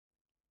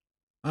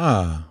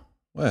Ah,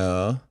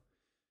 well,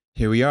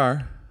 here we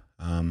are.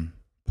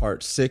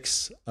 Part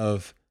six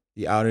of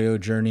the audio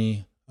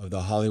journey of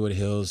the Hollywood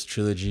Hills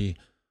trilogy,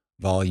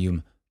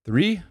 volume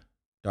 3,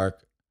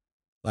 Dark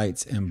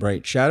Lights and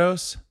Bright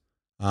Shadows.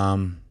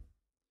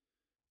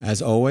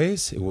 As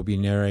always, it will be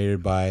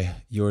narrated by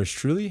yours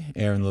truly,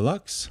 Aaron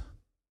Leluxe,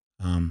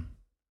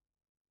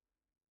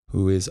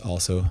 who is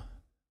also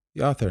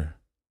the author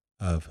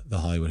of the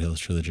Hollywood Hills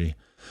trilogy.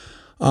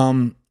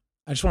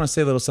 I just want to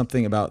say a little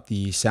something about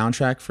the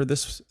soundtrack for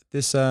this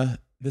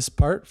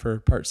part, for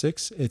part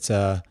 6. It's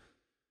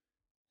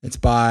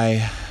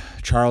by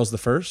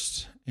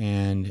CharlesTheFirst,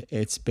 and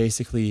it's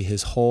basically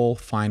his whole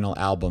final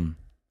album.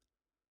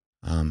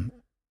 And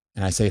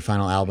I say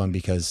final album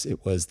because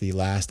it was the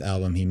last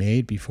album he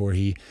made before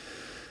he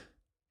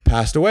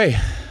passed away,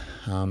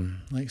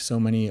 like so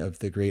many of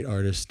the great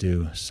artists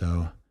do.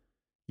 So,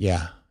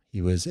 yeah, he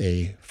was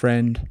a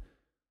friend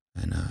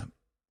and a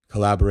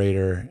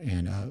collaborator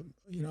and a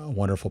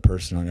wonderful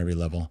person on every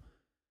level.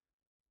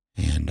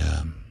 And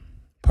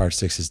part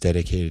 6 is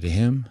dedicated to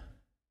him,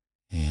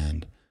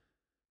 and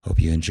hope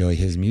you enjoy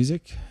his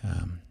music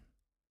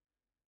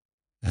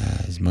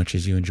as much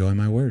as you enjoy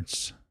my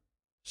words.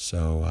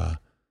 So I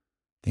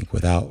think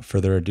without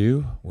further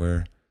ado,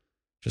 we're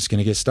just going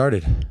to get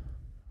started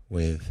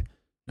with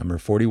number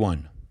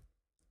 41,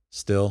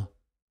 Still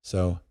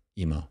So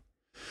Emo.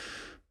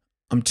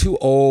 I'm too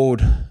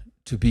old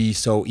to be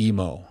so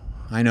emo.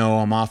 I know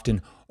I'm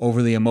often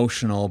overly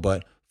emotional,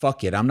 but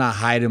fuck it. I'm not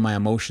hiding my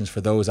emotions for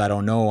those I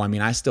don't know. I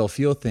mean, I still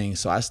feel things,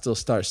 so I still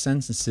start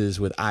sentences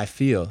with I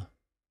feel.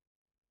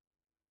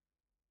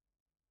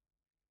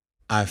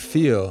 I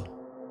feel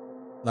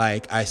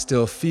like I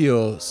still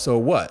feel, so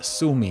what?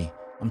 Sue me.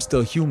 I'm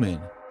still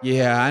human.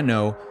 Yeah, I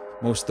know.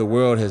 Most of the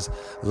world has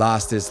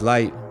lost its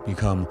light,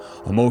 become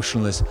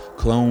emotionless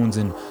clones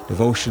and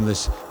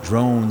devotionless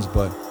drones,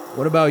 but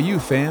what about you,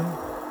 fam?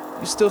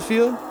 You still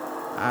feel?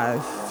 I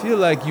feel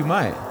like you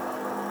might.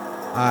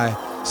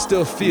 I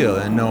still feel,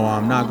 and no,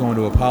 I'm not going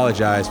to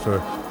apologize for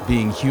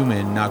being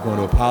human, not going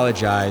to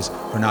apologize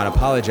for not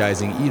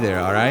apologizing either,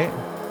 all right?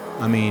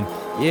 I mean,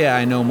 yeah,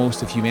 I know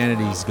most of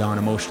humanity's gone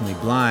emotionally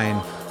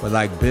blind, but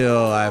like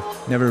Bill, I've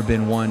never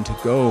been one to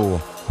go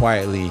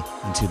quietly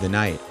into the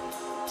night.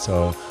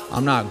 So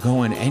I'm not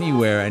going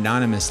anywhere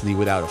anonymously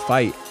without a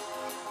fight.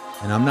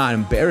 And I'm not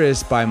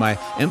embarrassed by my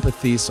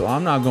empathy, so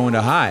I'm not going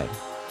to hide.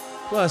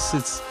 Plus,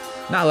 it's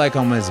not like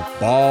I'm as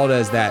bald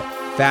as that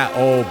fat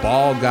old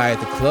bald guy at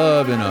the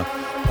club in a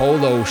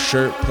polo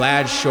shirt,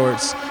 plaid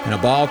shorts, and a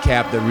ball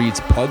cap that reads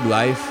Pug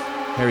Life,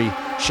 hairy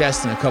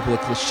chest and a couple of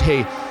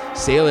cliche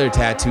sailor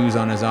tattoos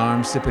on his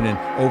arm, sipping an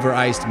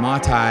over-iced Mai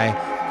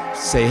Tai.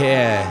 Say,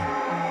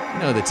 yeah, you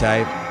know the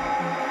type.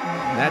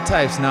 That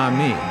type's not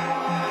me.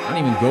 I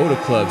don't even go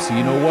to clubs, so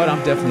you know what?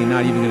 I'm definitely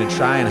not even going to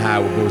try and hide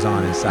what goes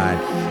on inside.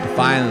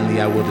 Defiantly,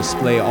 I will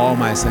display all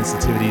my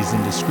sensitivities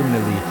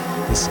indiscriminately.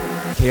 This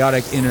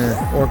chaotic inner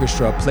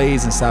orchestra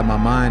plays inside my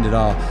mind at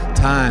all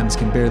times,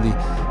 can barely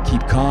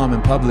keep calm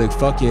in public.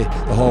 Fuck it,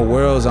 the whole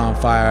world's on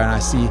fire, and I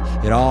see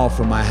it all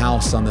from my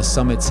house on the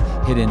summit's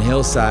hidden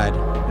hillside,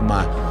 in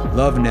my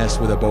love nest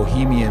with a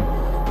bohemian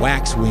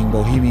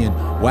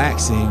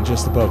waxing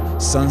just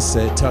above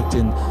sunset, tucked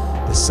in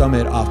the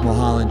summit off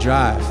Mulholland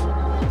Drive.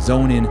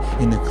 Zoning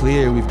in the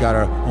clear, we've got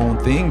our own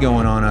thing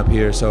going on up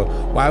here, so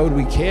why would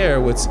we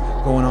care what's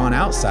going on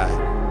outside?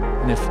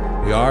 And if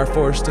we are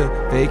forced to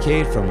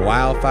vacate from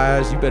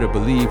wildfires, you better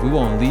believe we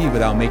won't leave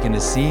without making a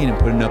scene and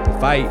putting up a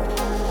fight.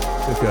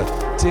 Took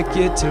a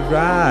ticket to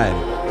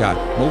ride. Got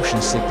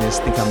motion sickness,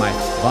 think I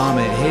might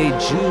vomit. Hey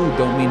Jude,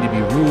 don't mean to be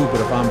rude,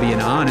 but if I'm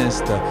being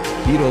honest, the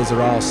Beatles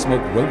are all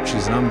smoke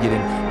roaches and I'm getting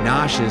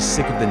nauseous,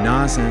 sick of the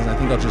nonsense. I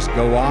think I'll just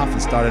go off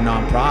and start a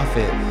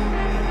non-profit.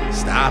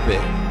 Stop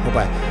it. Hope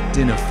I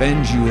didn't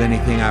offend you with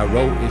anything I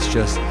wrote. It's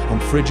just I'm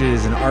frigid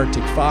as an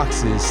Arctic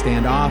fox is,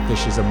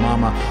 standoffish as a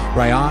mama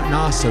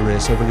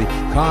rhinoceros, overly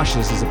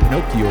cautious as a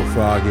Pinocchio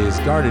frog is,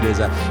 guarded as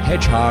a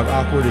hedgehog,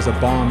 awkward as a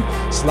bomb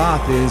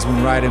sloth is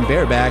when riding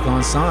bareback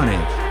on Sonic.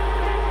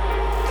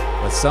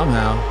 But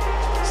somehow,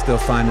 still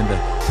finding the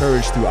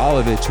courage through all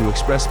of it to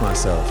express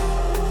myself.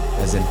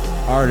 As an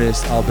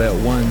artist, I'll bet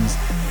ones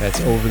that's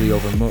overly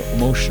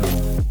emotional,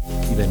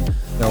 even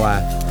though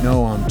I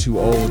know I'm too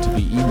old to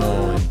be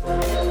emo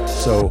and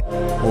so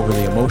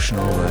overly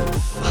emotional, but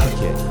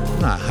fuck it.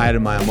 I'm not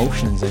hiding my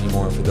emotions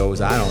anymore for those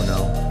I don't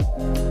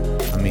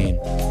know. I mean,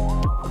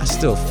 I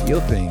still feel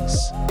things.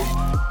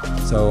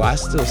 So I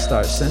still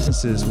start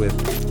sentences with,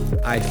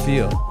 I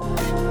feel.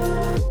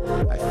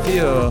 I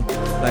feel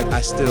like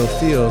I still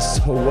feel,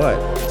 so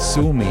what?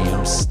 Sue me,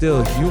 I'm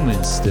still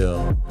human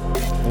still.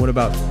 What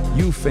about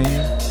you,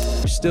 fam?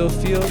 You still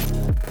feel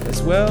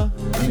as well?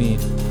 I mean,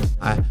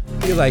 I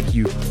feel like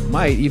you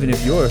might, even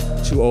if you're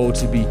too old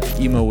to be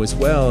emo as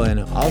well,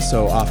 and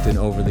also often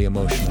overly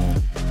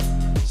emotional.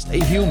 Stay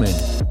human.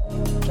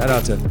 Shout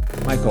out to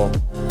Michael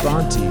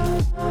Bronte.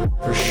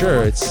 For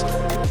sure, it's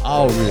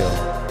all real.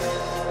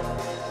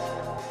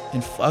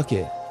 And fuck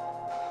it.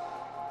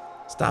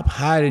 Stop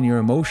hiding your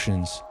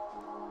emotions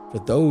for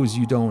those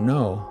you don't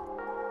know.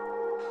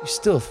 you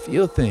still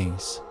feel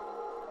things.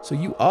 So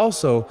you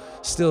also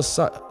still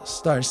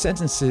start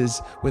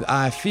sentences with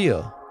I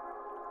feel.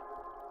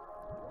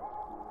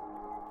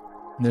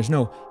 And there's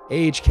no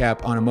age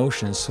cap on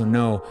emotions, so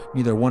no,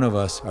 neither one of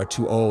us are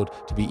too old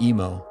to be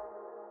emo.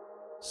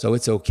 So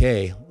it's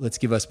okay. Let's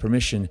give us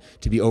permission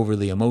to be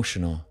overly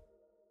emotional.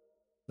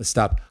 Let's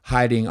stop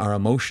hiding our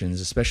emotions,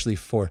 especially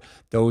for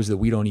those that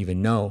we don't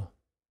even know.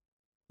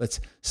 Let's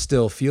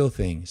still feel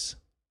things.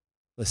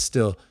 Let's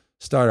still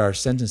start our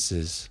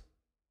sentences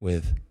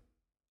with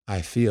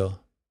I feel.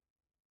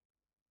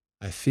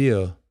 I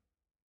feel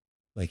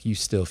like you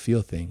still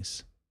feel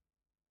things.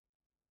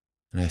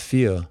 And I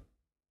feel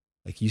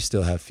like you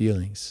still have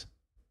feelings.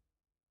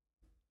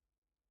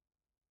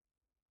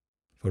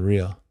 For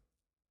real.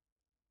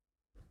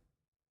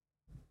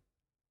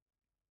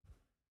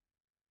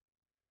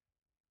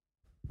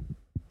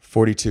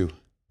 "42.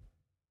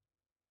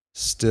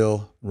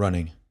 Still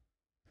running."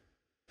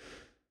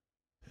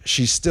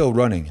 She's still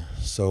running,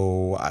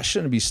 so I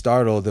shouldn't be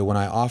startled that when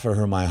I offer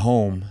her my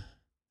home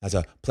as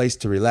a place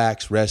to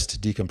relax,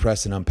 rest,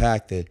 decompress, and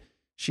unpack, that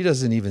she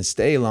doesn't even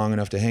stay long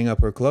enough to hang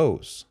up her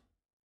clothes.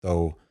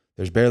 Though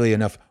there's barely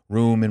enough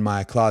room in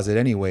my closet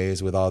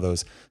anyways, with all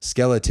those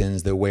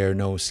skeletons that wear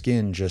no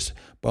skin, just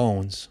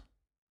bones.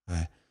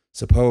 I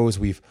suppose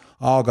we've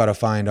all got to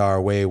find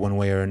our way one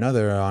way or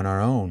another on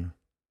our own.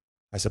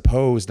 I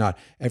suppose not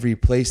every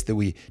place that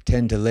we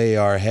tend to lay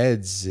our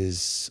heads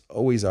is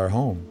always our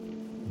home.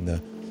 In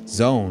the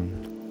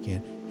zone,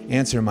 can't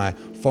answer my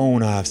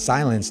phone. I've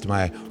silenced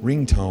my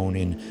ringtone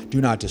in do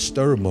not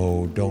disturb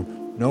mode.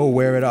 Don't know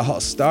where it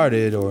all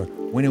started or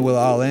when it will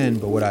all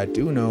end, but what I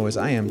do know is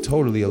I am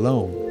totally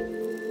alone.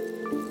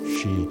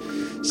 She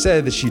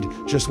said that she'd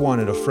just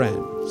wanted a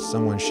friend,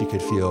 someone she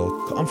could feel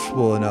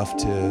comfortable enough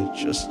to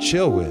just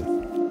chill with.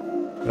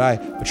 But I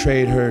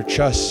betrayed her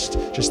trust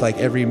just like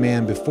every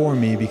man before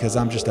me because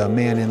I'm just a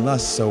man in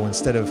lust. So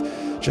instead of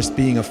just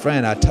being a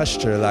friend, I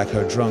touched her like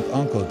her drunk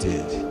uncle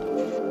did.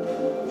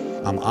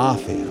 I'm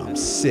off it. I'm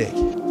sick.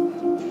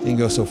 Didn't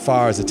go so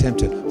far as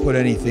attempt to put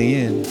anything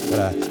in, but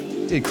I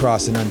did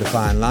cross an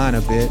undefined line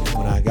a bit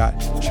when I got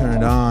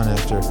turned on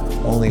after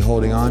only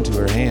holding on to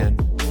her hand.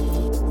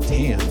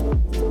 Damn.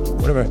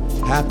 Whatever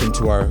happened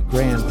to our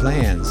grand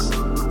plans?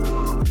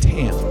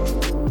 Damn.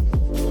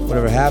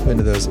 Whatever happened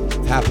to those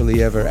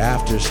happily ever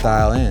after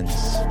style ends?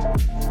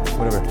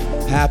 Whatever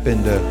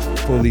happened to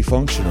fully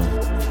functional?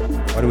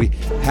 Why do we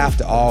have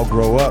to all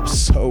grow up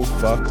so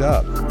fucked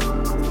up?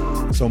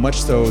 So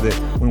much so that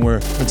when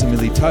we're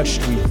intimately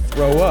touched, we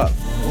throw up.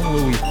 When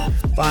will we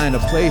find a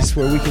place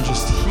where we can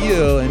just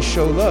heal and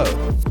show love?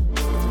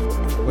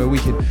 Where we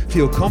can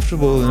feel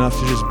comfortable enough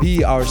to just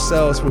be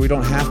ourselves, where we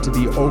don't have to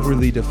be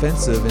overly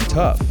defensive and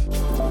tough.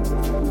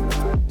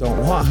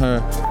 Don't want her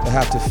to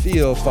have to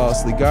feel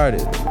falsely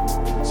guarded,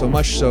 so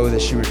much so that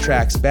she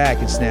retracts back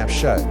and snaps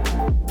shut.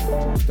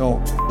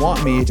 Don't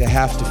want me to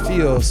have to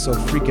feel so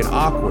freaking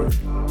awkward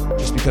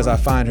just because I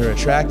find her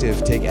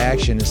attractive. Take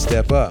action and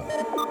step up.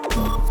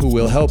 Who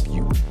will help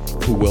you?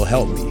 Who will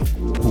help me?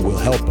 Who will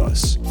help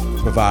us?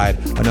 Provide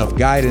enough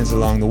guidance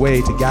along the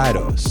way to guide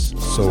us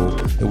so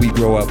that we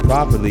grow up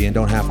properly and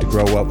don't have to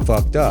grow up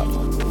fucked up.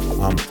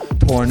 I'm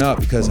torn up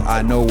because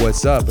I know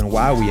what's up and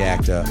why we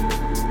act up.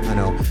 I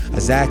know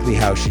exactly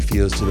how she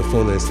feels to the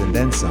fullest and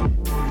then some,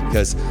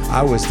 because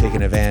I was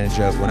taken advantage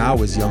of when I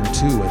was young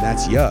too, and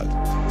that's yuck.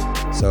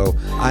 So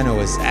I know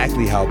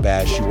exactly how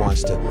bad she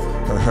wants her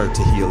hurt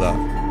to heal up.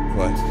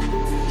 But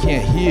you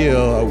can't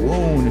heal a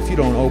wound if you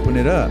don't open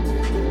it up.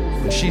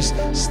 And she's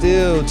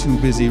still too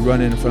busy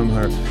running from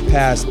her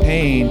past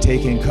pain,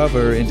 taking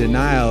cover in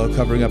denial,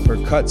 covering up her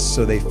cuts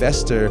so they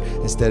fester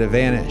instead of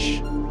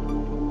vanish.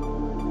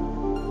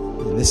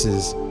 And this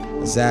is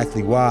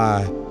exactly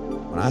why,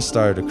 when I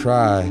started to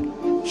cry,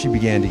 she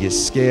began to get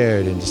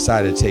scared and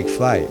decided to take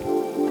flight,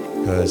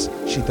 because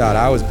she thought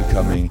I was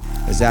becoming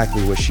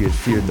exactly what she had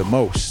feared the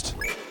most,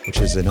 which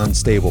is an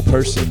unstable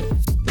person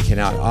that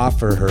cannot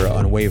offer her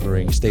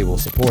unwavering, stable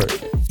support.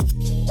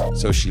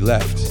 So she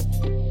left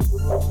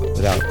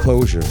without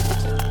closure,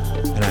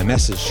 and I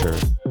messaged her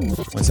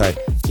once I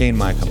gained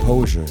my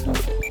composure.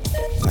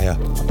 I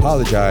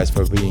apologized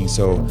for being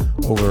so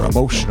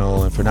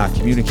over-emotional and for not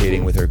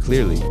communicating with her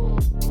clearly.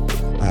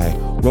 I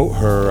wrote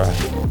her,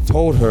 I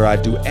told her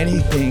I'd do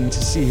anything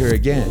to see her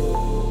again.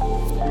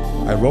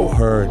 I wrote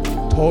her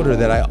and told her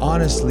that I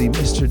honestly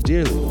missed her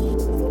dearly.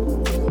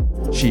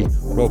 She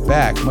wrote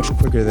back much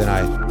quicker than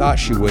I thought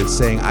she would,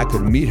 saying I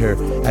could meet her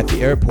at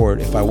the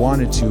airport if I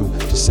wanted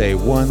to say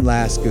one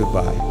last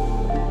goodbye.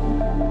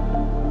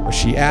 But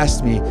she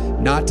asked me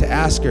not to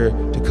ask her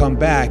to come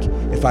back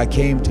if I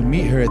came to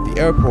meet her at the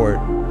airport,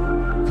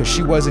 because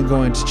she wasn't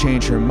going to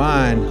change her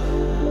mind.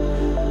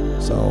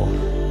 So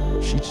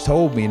she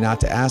told me not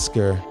to ask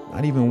her,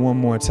 not even one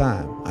more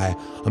time. I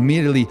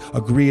immediately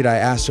agreed. I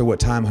asked her what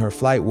time her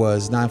flight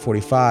was,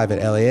 9:45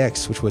 at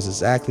LAX, which was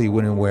exactly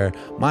when and where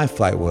my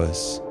flight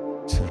was.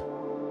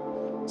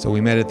 So we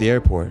met at the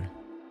airport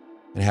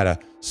and had a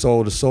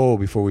soul-to-soul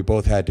before we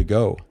both had to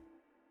go.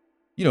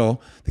 You know,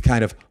 the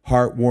kind of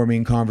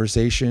heartwarming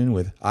conversation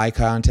with eye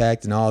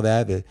contact and all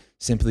that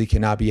simply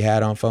cannot be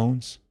had on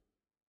phones.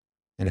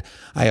 And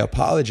I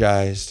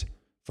apologized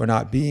for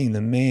not being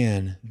the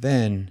man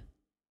then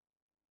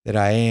that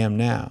I am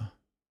now.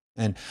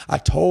 And I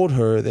told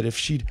her that if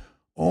she'd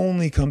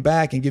only come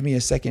back and give me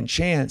a second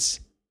chance,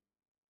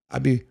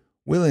 I'd be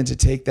willing to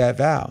take that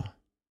vow.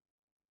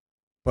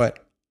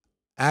 But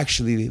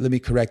actually, let me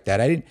correct that.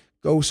 I didn't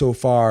go so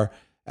far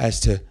as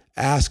to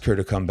ask her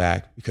to come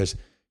back because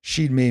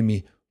she'd made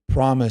me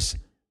promise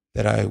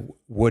that I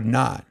would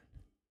not.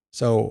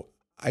 So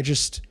I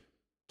just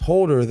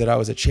told her that I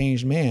was a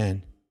changed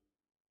man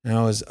and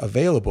I was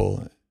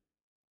available.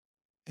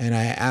 And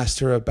I asked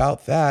her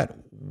about that,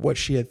 what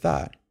she had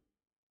thought.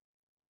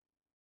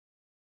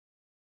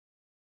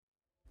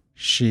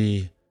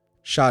 She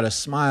shot a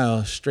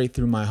smile straight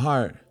through my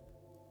heart,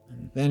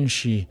 and then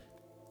she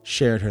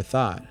shared her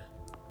thought.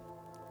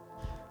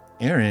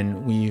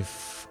 Aaron,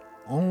 we've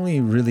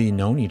only really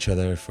known each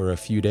other for a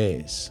few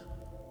days.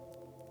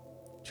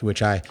 To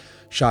which I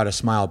shot a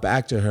smile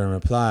back to her and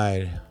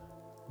replied,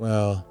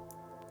 well,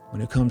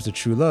 when it comes to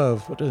true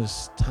love, what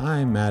does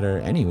time matter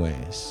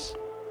anyways?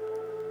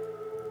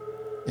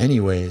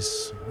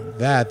 Anyways,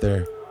 that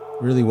there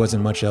really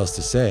wasn't much else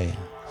to say.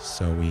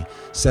 So we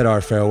said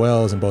our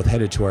farewells and both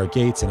headed to our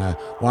gates, and I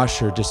watched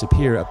her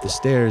disappear up the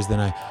stairs. Then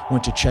I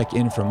went to check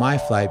in for my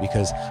flight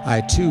because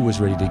I too was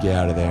ready to get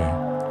out of there.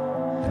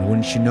 And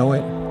wouldn't you know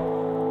it,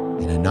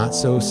 in a not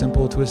so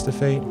simple twist of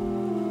fate,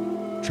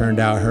 turned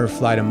out her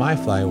flight and my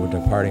flight were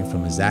departing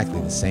from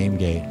exactly the same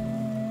gate.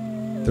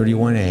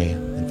 31A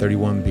and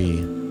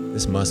 31B,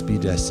 this must be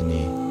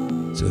destiny.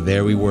 So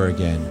there we were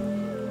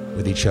again,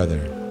 with each other,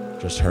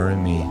 just her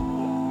and me.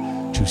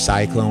 Two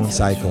cyclone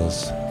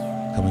cycles,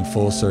 coming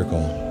full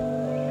circle.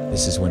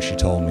 This is when she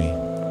told me,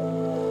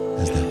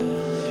 as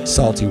the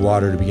salty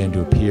water began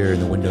to appear in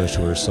the windows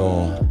to her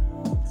soul,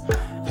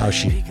 how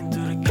she'd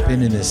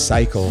been in this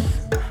cycle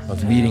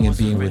of meeting and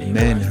being with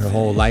men her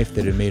whole life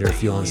that had made her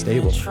feel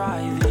unstable,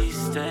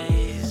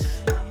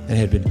 and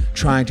had been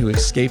trying to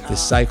escape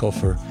this cycle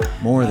for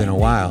more than a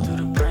while,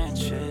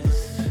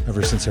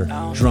 ever since her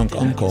drunk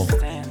uncle,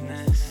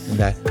 and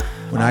that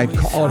when I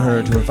called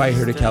her to invite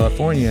her to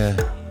California,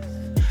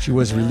 she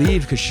was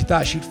relieved because she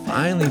thought she'd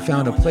finally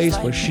found a place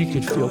where she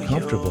could feel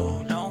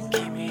comfortable.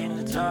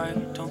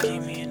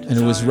 And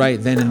it was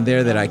right then and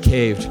there that I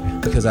caved,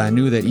 because I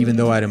knew that even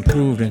though I'd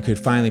improved and could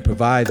finally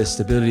provide the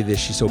stability that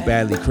she so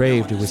badly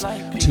craved, it was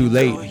too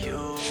late,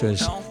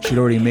 because she'd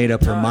already made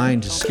up her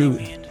mind to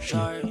scoot. She'd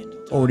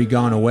already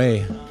gone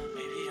away,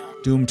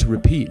 doomed to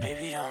repeat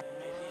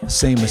the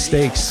same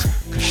mistakes,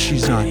 because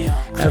she's not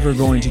ever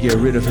going to get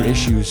rid of her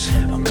issues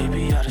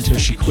until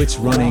she quits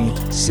running,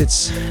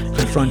 sits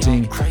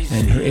confronting,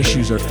 and her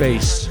issues are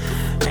faced.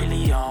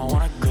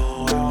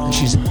 And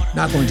she's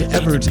not going to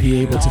ever to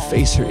be able to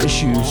face her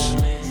issues.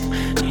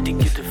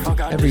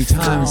 Every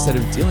time, instead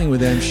of dealing with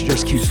them, she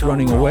just keeps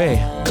running away.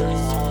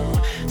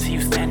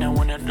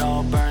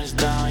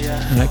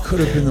 And I could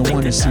have been the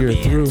one to see her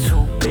through,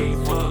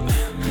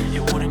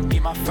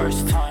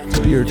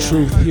 to be her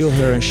truth, heal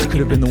her, and she could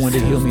have been the one to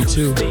heal me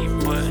too.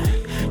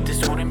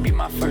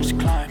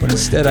 But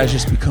instead, I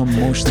just become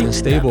emotionally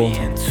unstable,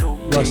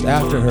 lust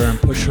after her and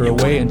push her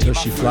away until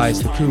she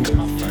flies the coop.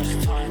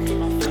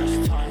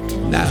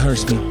 And that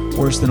hurts me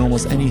worse than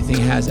almost anything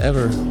has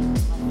ever,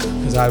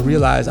 because I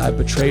realize I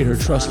betrayed her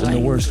trust in the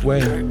worst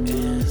way.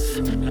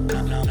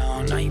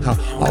 How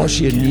all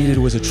she had needed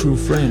was a true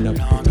friend, a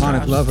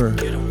platonic lover,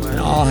 and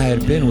all I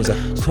had been was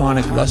a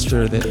chronic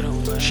luster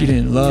that she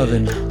didn't love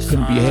and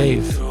couldn't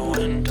behave.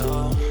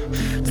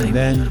 And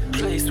then,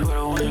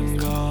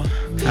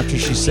 after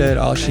she said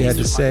all she had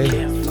to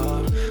say,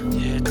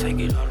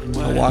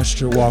 I watched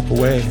her walk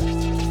away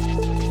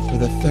for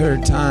the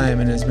third time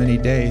in as many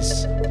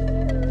days.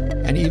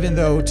 And even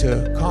though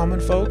to common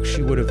folk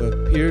she would have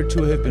appeared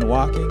to have been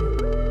walking,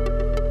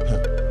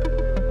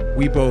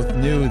 we both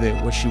knew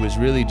that what she was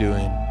really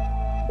doing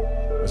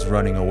was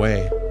running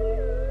away.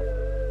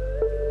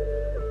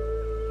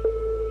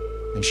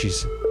 And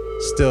she's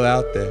still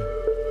out there.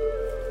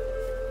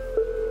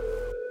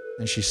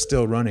 And she's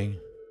still running.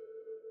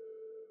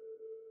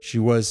 She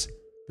was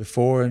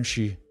before and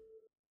she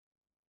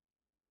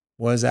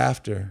was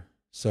after.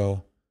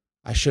 So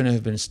I shouldn't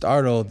have been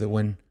startled that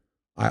when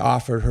I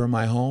offered her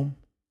my home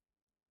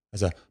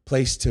as a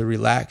place to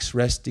relax,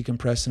 rest,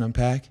 decompress, and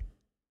unpack,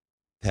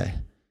 that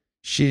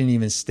she didn't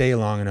even stay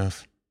long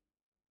enough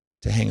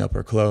to hang up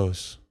her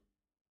clothes.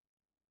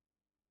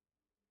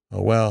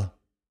 Oh well,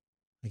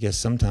 I guess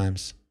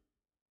sometimes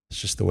it's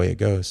just the way it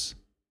goes.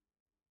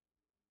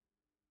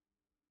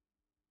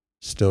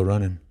 Still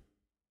running.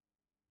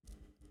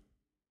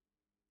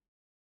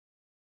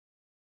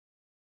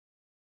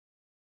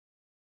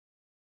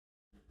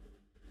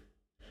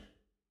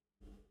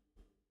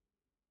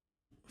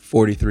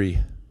 "43.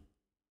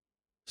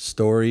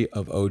 Story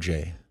of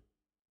O.J.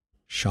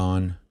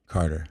 Shawn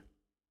Carter.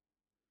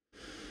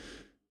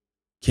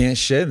 Can't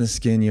shed the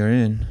skin you're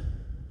in.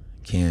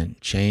 Can't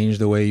change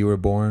the way you were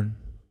born.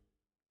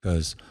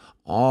 Because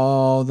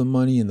all the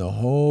money in the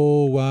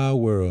whole wide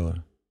world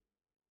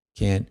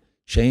can't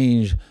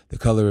change the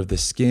color of the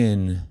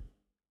skin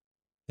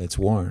that's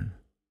worn.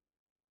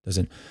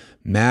 Doesn't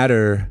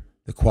matter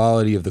the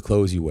quality of the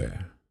clothes you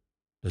wear.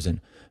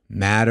 Doesn't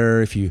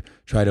matter if you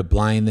try to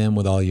blind them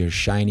with all your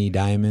shiny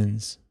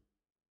diamonds.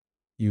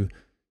 You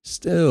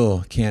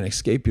still can't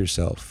escape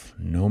yourself,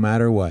 no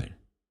matter what.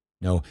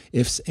 No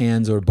ifs,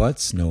 ands, or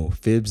buts. No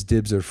fibs,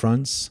 dibs, or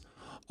fronts.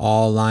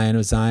 All Lion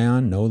of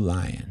Zion, no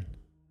lion.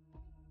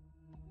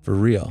 For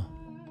real.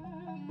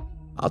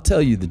 I'll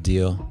tell you the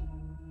deal.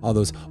 All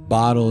those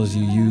bottles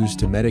you use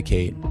to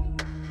medicate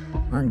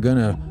aren't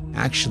gonna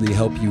actually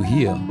help you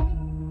heal.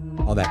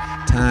 All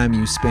that time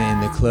you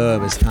spent in the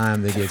club is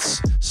time that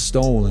gets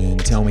stolen.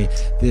 Tell me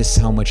this,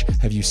 how much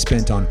have you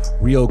spent on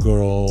real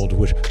gold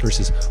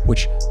versus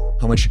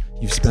how much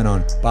you've spent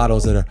on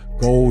bottles that are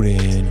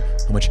golden?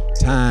 How much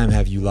time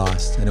have you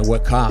lost, and at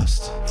what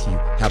cost? If you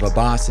have a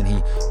boss and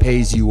he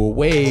pays you a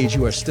wage,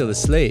 you are still a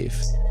slave.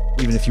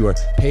 Even if you are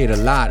paid a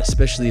lot,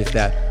 especially if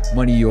that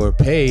money you're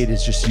paid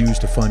is just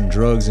used to fund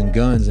drugs and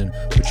guns and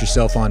put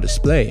yourself on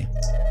display.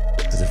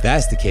 Because if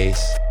that's the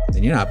case,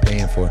 then you're not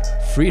paying for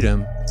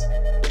freedom.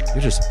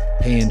 You're just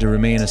paying to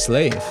remain a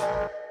slave.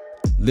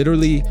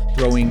 Literally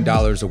throwing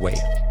dollars away,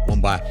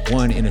 one by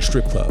one in a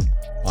strip club,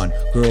 on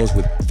girls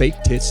with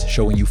fake tits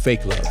showing you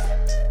fake love.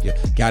 You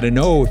gotta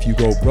know if you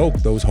go broke,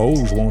 those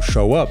hoes won't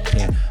show up.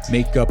 Can't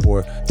make up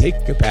or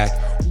take back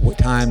what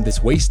time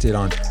that's wasted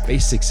on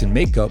basics and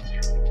makeup.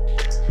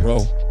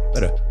 Bro,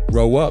 better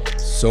grow up,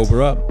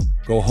 sober up,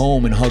 go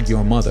home and hug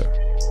your mother.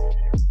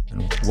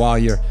 And while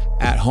you're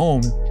at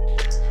home,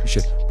 you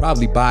should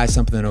probably buy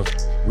something of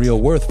real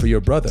worth for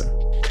your brother.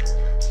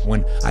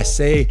 When I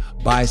say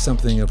buy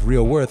something of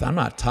real worth, I'm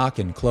not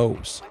talking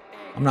clothes.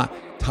 I'm not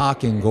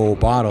talking gold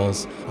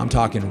bottles. I'm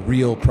talking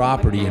real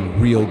property and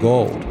real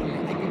gold.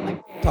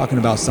 I'm talking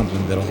about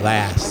something that'll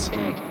last.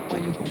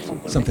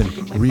 Something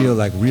real,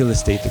 like real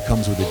estate that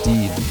comes with a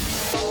deed.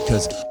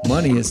 Because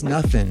money is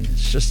nothing.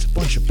 It's just a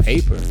bunch of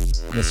paper.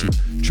 Unless you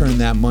turn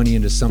that money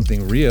into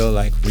something real,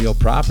 like real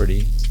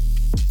property.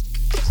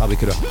 Probably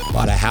could have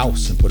bought a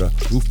house and put a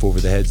roof over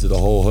the heads of the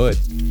whole hood.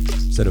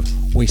 Instead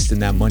of wasting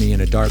that money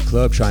in a dark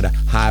club trying to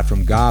hide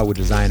from God with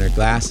designer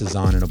glasses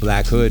on and a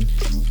black hood.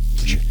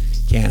 But you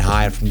can't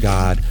hide from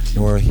God,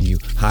 nor can you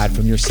hide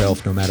from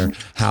yourself, no matter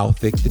how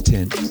thick the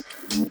tint.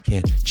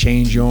 Can't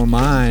change your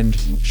mind,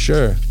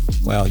 sure.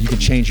 Well, you can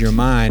change your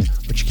mind,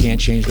 but you can't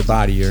change the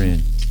body you're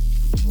in.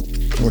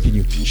 Nor can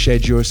you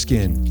shed your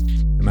skin,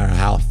 no matter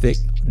how thick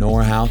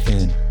nor how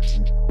thin.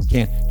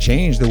 Can't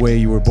change the way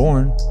you were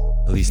born.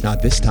 At least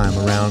not this time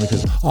around,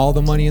 because all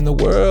the money in the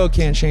world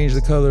can't change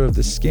the color of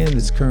the skin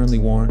that's currently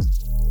worn.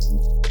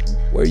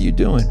 What are you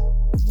doing?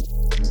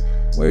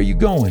 Where are you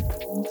going?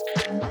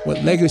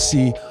 What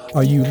legacy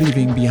are you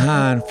leaving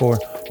behind for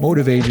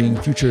motivating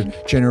future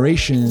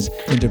generations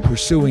into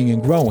pursuing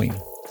and growing?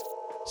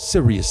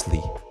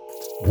 Seriously,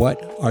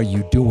 what are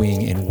you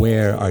doing and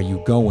where are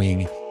you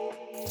going?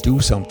 Do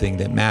something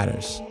that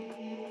matters.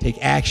 Take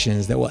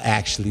actions that will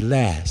actually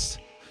last.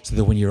 So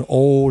that when you're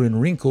old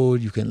and wrinkled,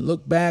 you can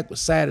look back with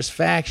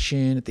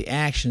satisfaction at the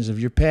actions of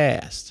your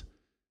past.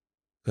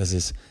 Because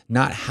it's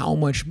not how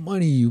much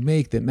money you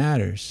make that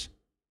matters.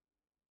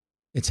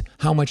 It's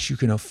how much you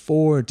can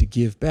afford to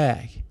give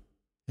back.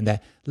 And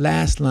that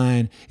last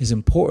line is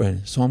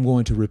important, so I'm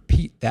going to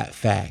repeat that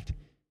fact.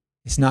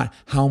 It's not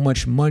how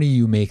much money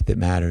you make that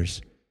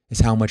matters. It's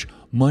how much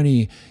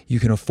money you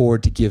can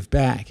afford to give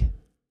back.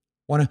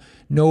 Want to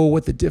know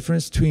what the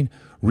difference between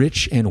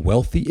rich and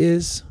wealthy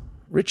is?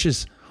 Rich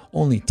is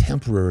only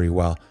temporary,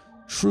 while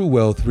true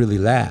wealth really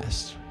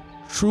lasts.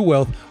 True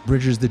wealth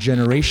bridges the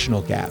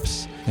generational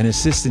gaps and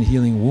assists in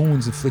healing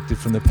wounds inflicted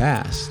from the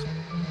past.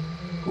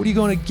 What are you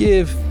going to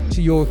give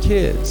to your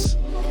kids?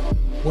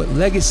 What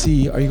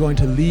legacy are you going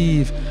to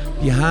leave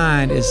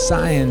behind as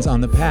signs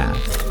on the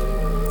path?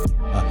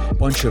 A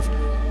bunch of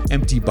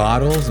empty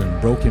bottles and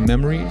broken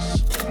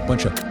memories? A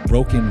bunch of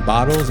broken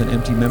bottles and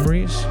empty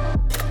memories?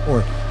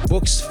 Or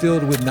books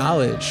filled with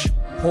knowledge?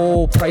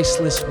 Whole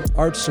priceless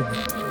works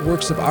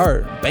of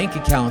art, bank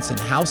accounts, and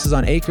houses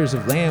on acres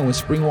of land with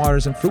spring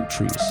waters and fruit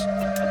trees?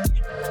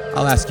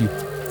 I'll ask you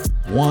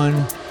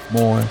one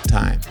more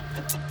time,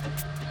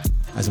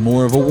 as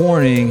more of a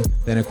warning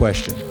than a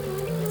question.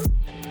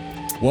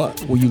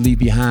 What will you leave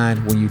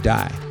behind when you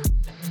die,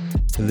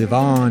 to live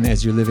on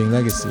as your living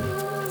legacy?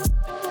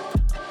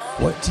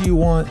 What do you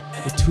want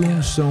the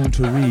tombstone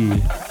to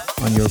read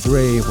on your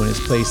grave when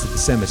it's placed at the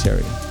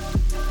cemetery?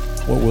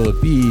 What will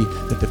it be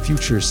that the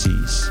future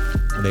sees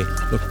when they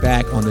look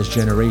back on this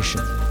generation?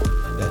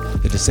 That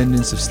the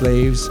descendants of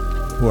slaves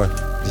who are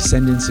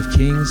descendants of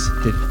kings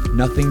did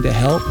nothing to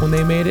help when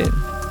they made it,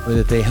 or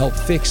that they helped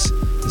fix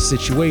the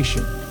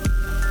situation?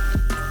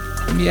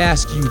 Let me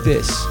ask you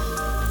this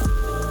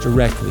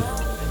directly.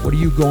 What are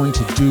you going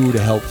to do to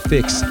help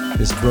fix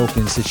this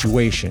broken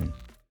situation?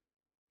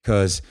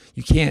 Because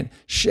you can't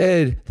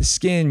shed the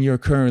skin you're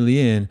currently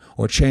in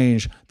or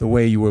change the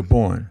way you were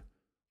born.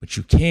 But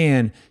you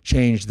can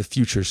change the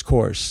future's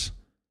course.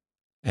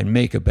 and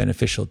make a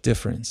beneficial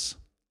difference.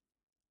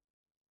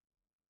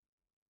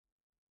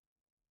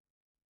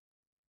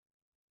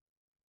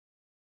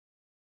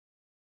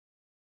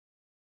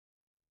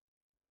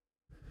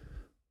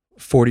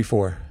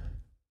 "44.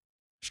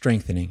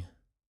 Strengthening.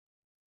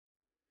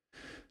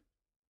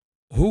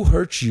 Who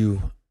hurt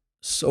you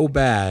so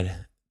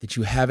bad that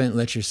you haven't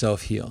let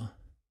yourself heal?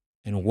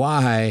 And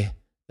why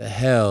the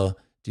hell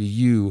do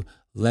you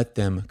let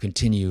them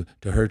continue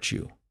to hurt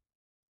you?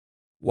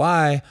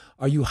 Why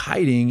are you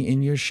hiding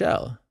in your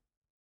shell?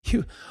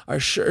 You are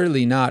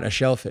surely not a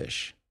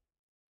shellfish.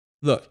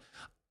 Look,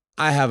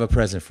 I have a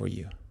present for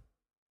you.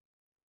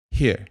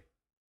 Here,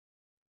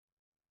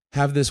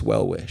 have this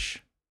well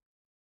wish.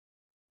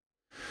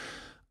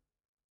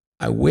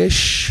 I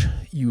wish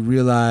you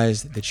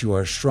realize that you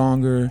are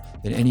stronger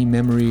than any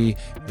memory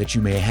that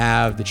you may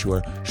have, that you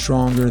are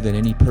stronger than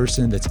any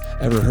person that's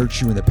ever hurt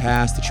you in the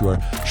past, that you are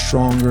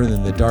stronger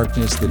than the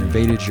darkness that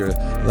invaded your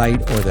light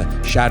or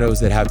the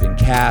shadows that have been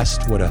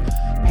cast. What a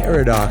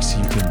paradox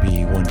you can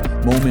be. One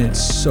moment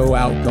so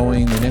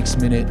outgoing, the next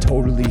minute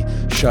totally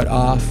shut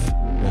off.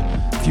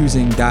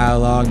 Fusing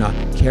dialogue, not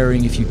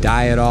caring if you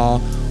die at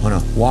all. On a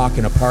walk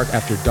in a park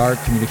after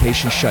dark,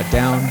 communication shut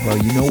down. Well,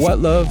 you know what,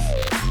 love?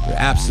 You're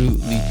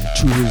absolutely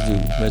too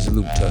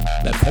resolute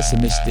to let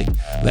pessimistic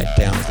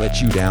letdowns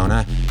let you down.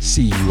 I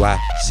see you. I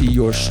see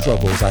your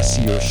struggles. I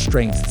see your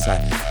strengths. I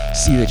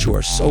see that you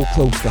are so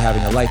close to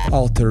having a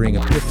life-altering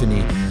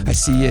epiphany. I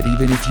see it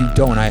even if you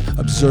don't. I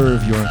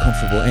observe your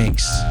uncomfortable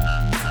angst.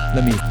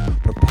 Let me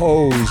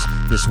propose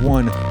this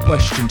one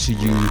question to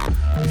you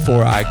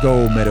before I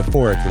go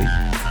metaphorically.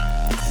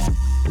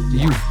 Do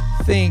you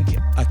think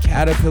a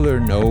caterpillar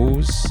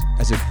knows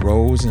as it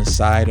grows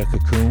inside a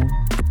cocoon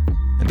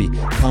and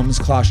becomes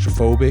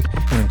claustrophobic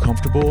and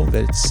uncomfortable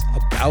that it's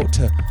about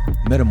to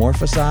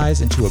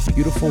metamorphosize into a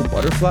beautiful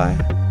butterfly?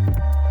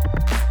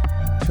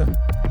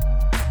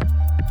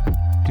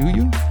 Do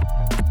you?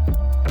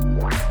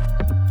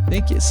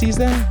 Think it sees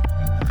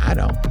that? I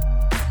don't.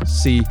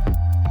 See,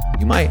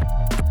 you might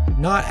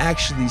not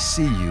actually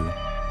see you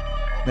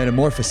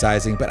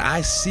metamorphosizing, but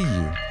I see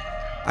you.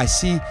 I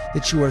see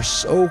that you are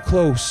so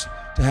close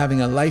to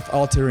having a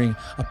life-altering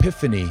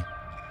epiphany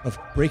of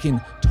breaking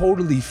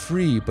totally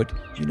free. But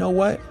you know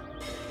what?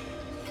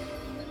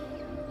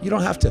 You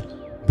don't have to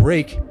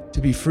break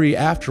to be free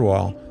after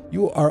all.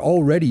 You are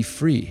already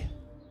free.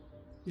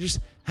 You just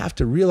have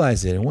to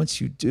realize it. And once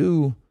you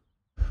do,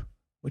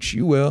 which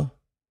you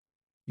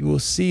will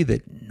see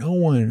that no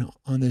one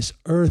on this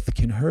earth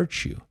can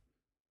hurt you.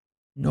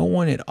 No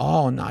one at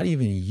all, not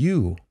even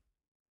you.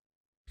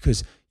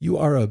 Because you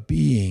are a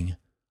being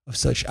of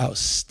such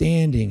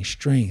outstanding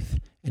strength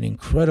and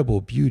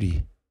incredible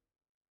beauty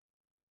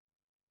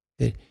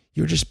that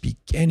you're just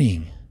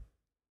beginning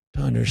to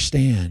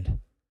understand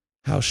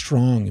how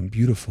strong and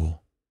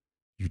beautiful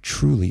you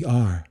truly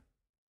are.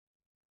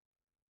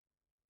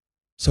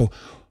 So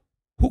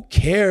who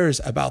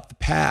cares about the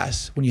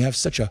past when you have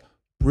such a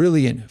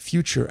brilliant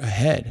future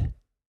ahead?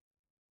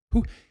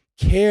 Who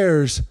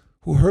cares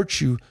who hurt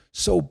you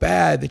so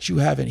bad that you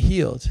haven't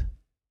healed?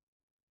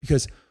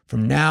 Because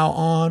from now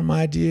on,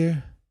 my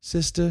dear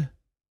sister,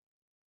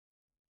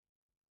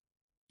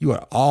 you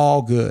are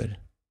all good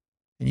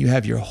and you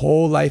have your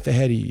whole life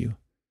ahead of you.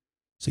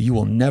 So you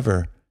will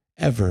never,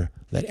 ever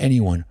let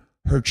anyone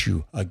hurt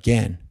you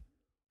again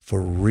for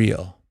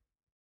real.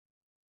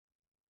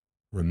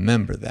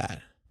 Remember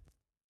that.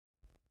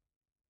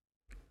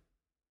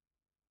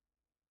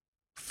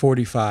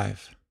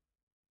 45.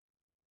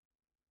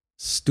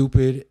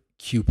 Stupid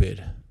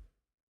Cupid.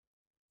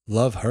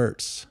 Love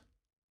hurts.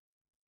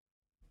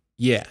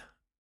 Yeah.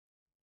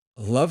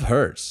 Love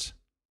hurts.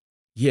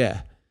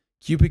 Yeah.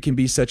 Cupid can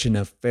be such a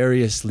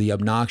nefariously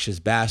obnoxious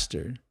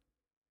bastard.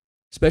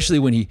 Especially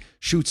when he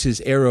shoots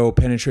his arrow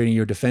penetrating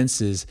your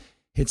defenses,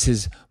 hits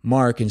his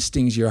mark, and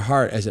stings your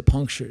heart as it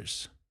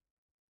punctures.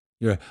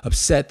 You're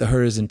upset the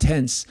hurt is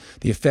intense.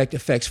 The effect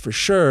affects for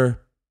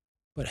sure.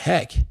 But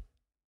heck,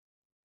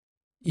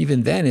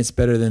 even then it's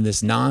better than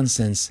this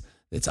nonsense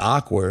that's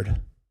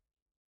awkward.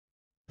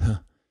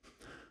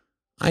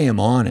 I am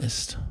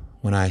honest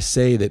when I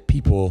say that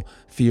people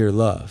fear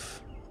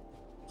love.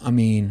 I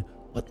mean,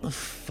 what the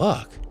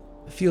fuck?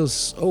 It feels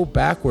so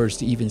backwards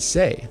to even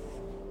say.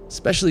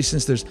 Especially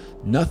since there's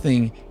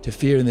nothing to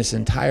fear in this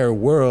entire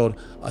world,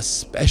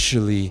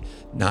 especially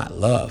not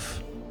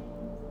love.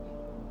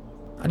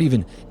 Not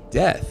even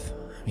death.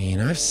 I mean,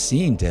 I've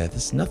seen death.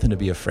 It's nothing to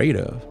be afraid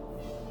of.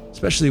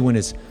 Especially when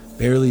it's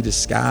barely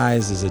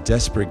disguised as a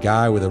desperate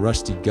guy with a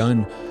rusty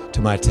gun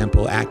to my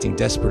temple, acting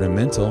desperate and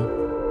mental.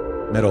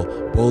 Metal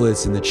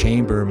bullets in the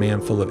chamber,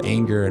 man full of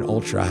anger and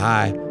ultra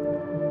high.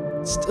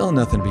 Still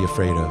nothing to be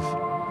afraid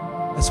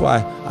of. That's why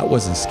I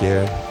wasn't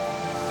scared.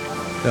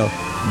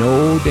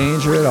 No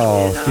danger at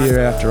all. Fear,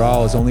 after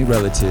all, is only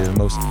relative.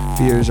 Most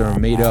fears are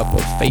made up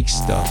of fake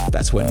stuff.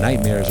 That's what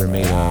nightmares are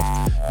made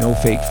of. No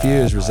fake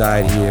fears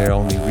reside here,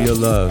 only real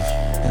love.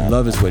 And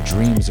love is what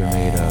dreams are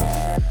made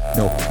of.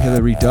 No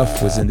Hillary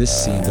Duff was in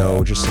this scene,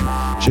 though. Just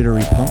some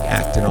jittery punk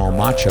acting all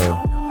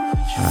macho.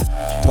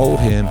 I told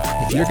him,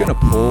 if you're gonna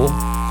pull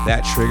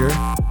that trigger,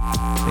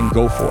 then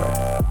go for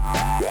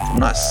it. I'm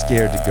not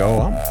scared to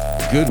go.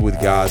 I'm good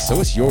with God, so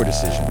it's your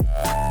decision.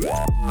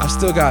 I've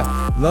still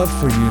got love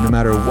for you no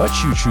matter what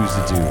you choose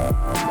to do.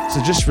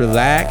 So just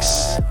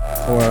relax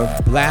or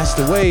blast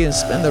away and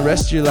spend the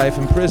rest of your life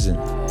in prison.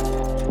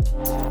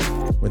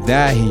 With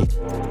that, he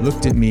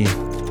looked at me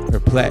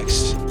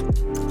perplexed.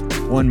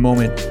 One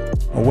moment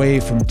away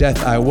from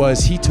death I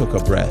was, he took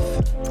a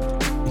breath,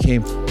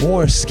 became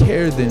more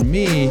scared than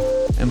me,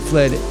 and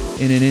fled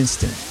in an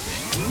instant.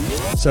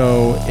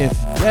 So if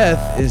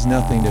death is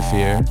nothing to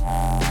fear,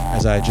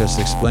 as I just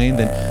explained,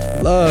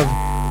 then love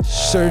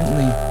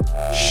certainly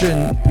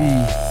shouldn't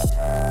be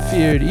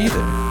feared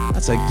either.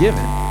 That's a given.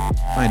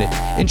 I find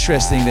it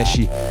interesting that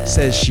she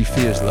says she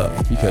fears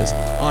love, because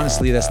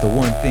honestly, that's the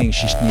one thing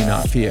she need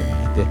not fear.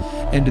 At the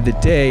end of the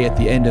day, at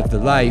the end of the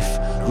life,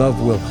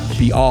 love will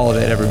be all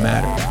that ever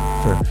mattered.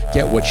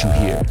 Forget what you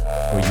hear,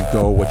 where you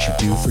go, what you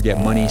do.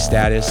 Forget money,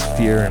 status,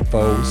 fear, and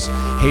foes.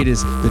 Hate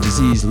is the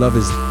disease, love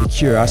is the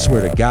cure. I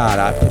swear to God,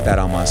 I put that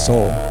on my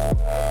soul.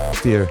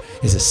 Fear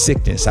is a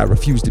sickness. I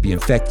refuse to be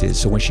infected.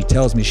 So when she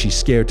tells me she's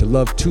scared to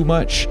love too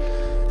much,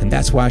 and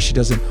that's why she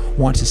doesn't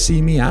want to see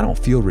me, I don't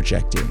feel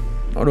rejected.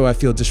 Nor do I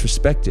feel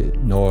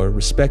disrespected, nor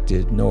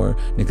respected, nor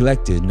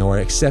neglected, nor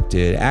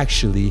accepted.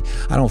 Actually,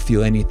 I don't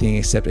feel anything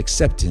except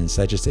acceptance.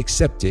 I just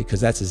accept it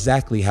because that's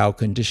exactly how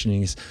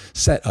conditioning is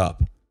set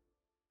up.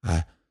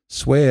 I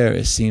swear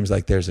it seems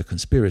like there's a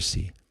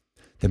conspiracy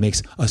that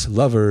makes us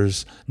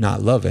lovers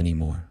not love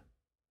anymore.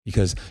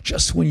 Because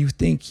just when you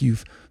think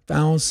you've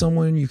found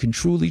someone you can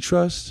truly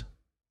trust,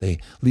 they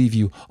leave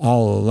you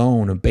all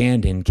alone,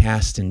 abandoned,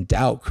 cast in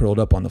doubt, curled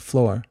up on the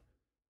floor,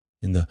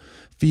 in the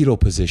fetal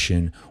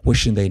position,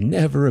 wishing they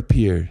never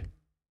appeared.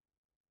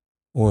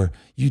 Or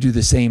you do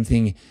the same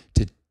thing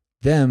to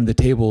them, the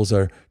tables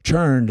are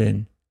turned,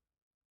 and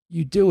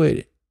you do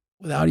it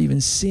without even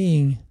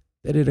seeing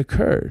that it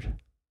occurred.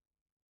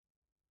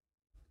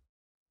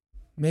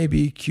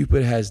 Maybe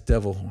Cupid has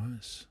devil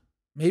horns.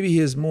 Maybe he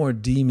is more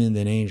demon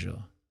than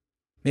angel.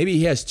 Maybe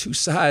he has two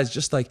sides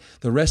just like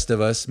the rest of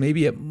us.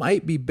 Maybe it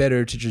might be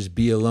better to just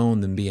be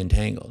alone than be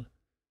entangled.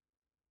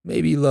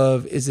 Maybe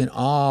love isn't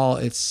all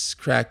it's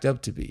cracked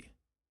up to be.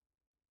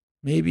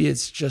 Maybe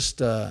it's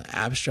just an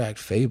abstract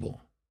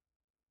fable.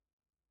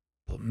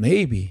 But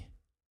maybe,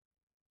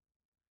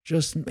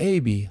 just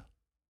maybe,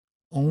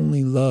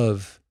 only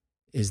love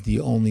is the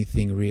only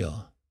thing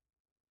real.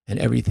 And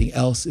everything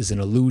else is an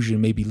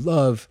illusion. Maybe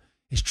love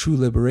is true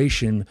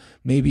liberation.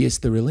 Maybe it's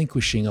the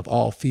relinquishing of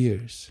all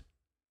fears.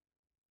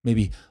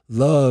 Maybe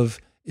love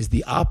is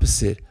the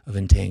opposite of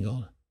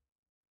entangled.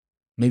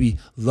 Maybe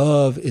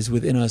love is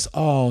within us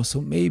all,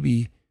 so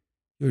maybe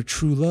your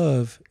true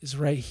love is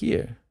right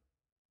here.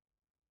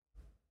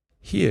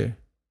 Here,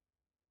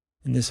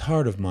 in this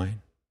heart of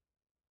mine.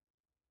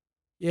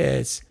 Yeah,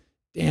 it's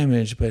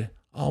damaged, but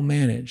I'll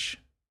manage.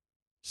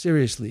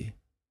 Seriously,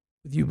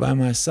 with you by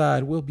my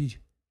side, we'll be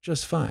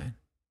just fine.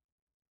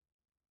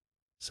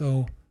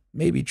 So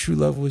maybe true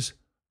love was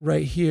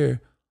right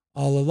here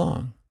all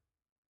along.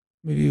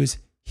 Maybe it was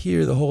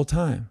here the whole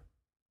time.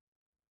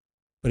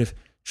 But if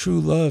true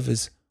love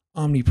is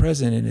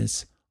omnipresent and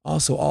it's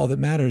also all that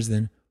matters,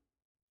 then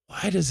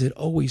why does it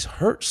always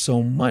hurt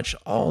so much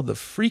all the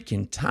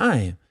freaking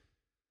time?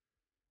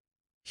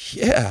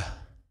 Yeah,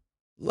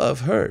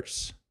 love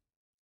hurts.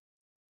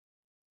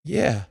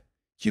 Yeah,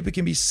 Cupid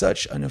can be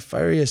such a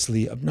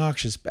nefariously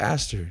obnoxious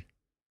bastard.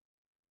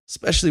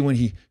 Especially when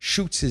he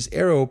shoots his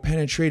arrow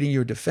penetrating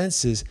your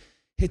defenses,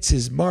 hits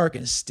his mark,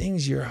 and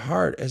stings your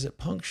heart as it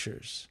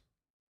punctures.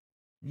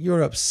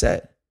 You're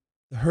upset.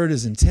 The hurt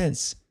is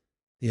intense.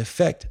 The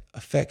effect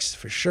affects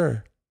for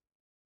sure.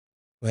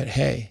 But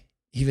hey,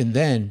 even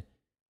then,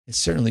 it's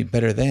certainly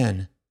better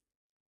than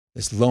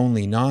this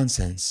lonely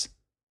nonsense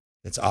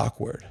that's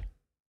awkward.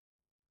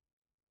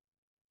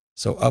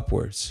 So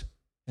upwards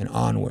and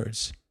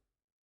onwards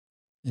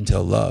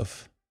until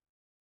love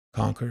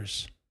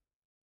conquers.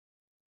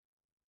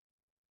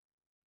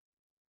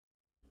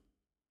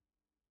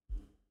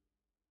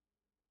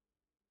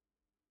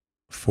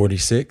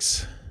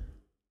 "46.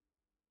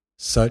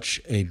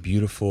 Such a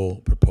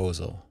beautiful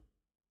proposal.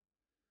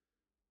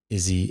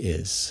 Izzy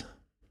Is."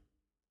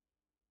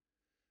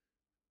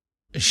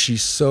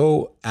 She's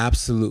so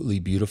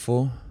absolutely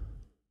beautiful.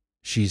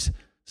 She's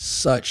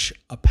such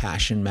a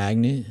passion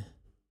magnet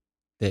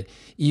that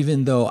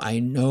even though I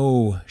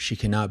know she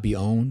cannot be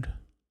owned,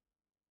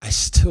 I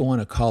still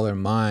want to call her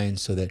mine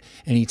so that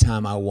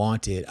anytime I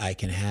want it, I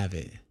can have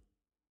it.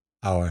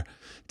 Our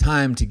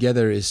time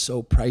together is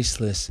so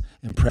priceless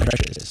and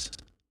precious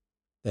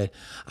that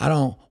I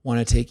don't want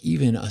to take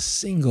even a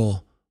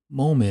single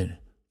moment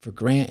for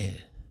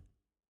granted.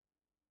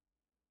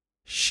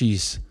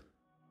 She's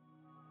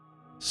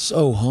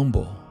so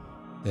humble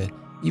that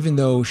even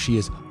though she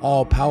is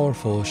all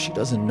powerful, she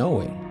doesn't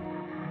know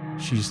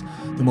it. She's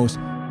the most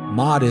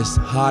modest,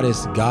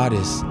 hottest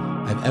goddess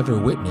I've ever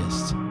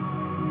witnessed.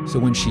 So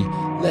when she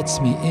lets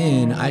me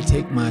in, I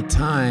take my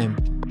time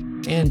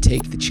and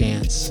take the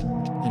chance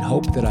and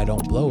hope that I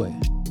don't blow it.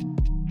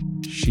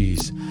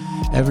 She's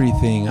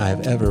everything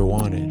I've ever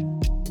wanted.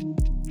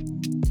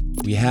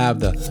 We have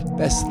the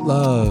best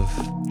love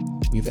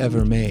we've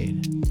ever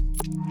made.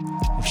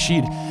 If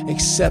she'd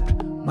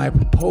accept my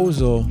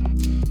proposal,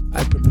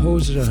 I'd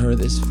propose to her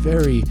this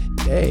very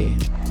day.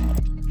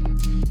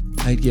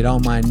 I'd get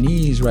on my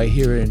knees right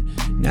here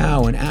and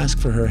now and ask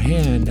for her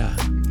hand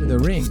for the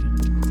ring.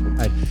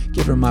 I'd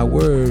give her my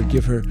word,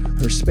 give her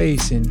her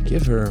space, and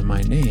give her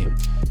my name.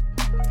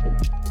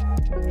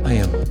 I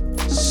am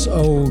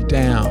so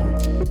down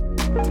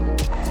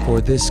for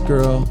this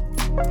girl.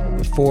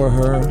 Before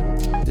her,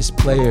 this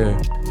player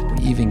would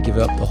even give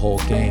up the whole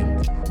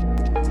game.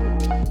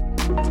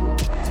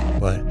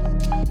 But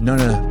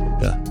none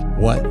of the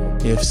what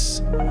ifs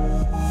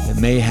that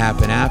may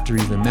happen after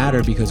even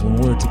matter, because when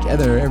we're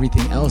together,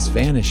 everything else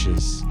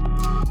vanishes.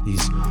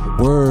 These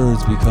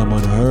words become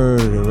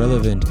unheard,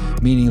 irrelevant,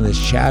 meaningless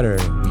chatter.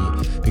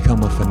 We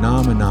become a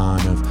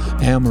phenomenon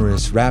of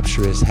amorous,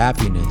 rapturous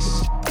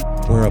happiness,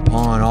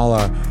 whereupon all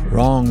our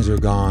wrongs are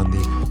gone.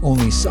 The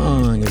only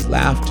song is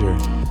laughter,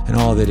 and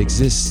all that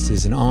exists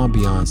is an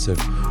ambiance of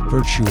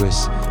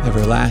virtuous,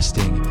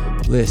 everlasting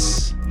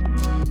bliss.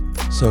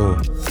 So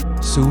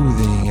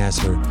soothing as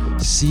her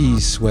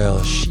seas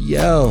swell, she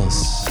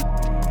yells,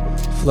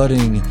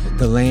 flooding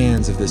the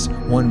lands of this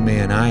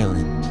one-man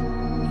island.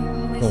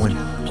 Going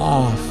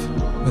off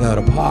without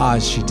a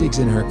pause, she digs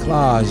in her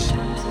claws,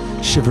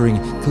 shivering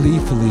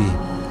gleefully,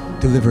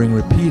 delivering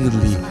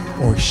repeatedly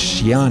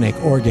oceanic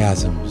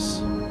orgasms.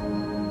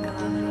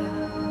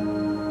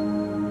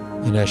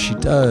 And as she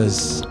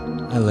does,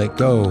 I let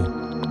go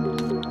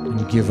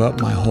and give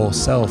up my whole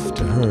self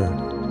to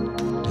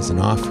her as an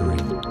offering.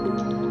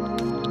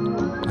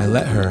 I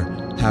let her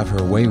have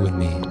her way with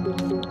me.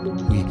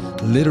 We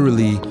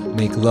literally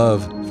make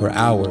love for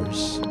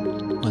hours,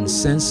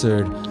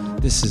 uncensored.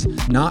 This is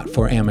not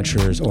for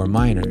amateurs or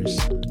minors.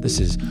 This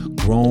is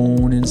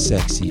grown and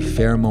sexy,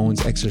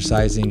 pheromones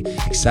exercising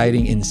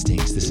exciting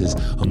instincts. This is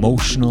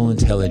emotional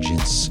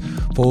intelligence,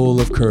 full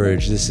of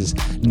courage. This is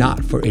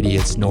not for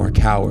idiots nor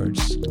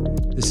cowards.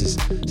 This is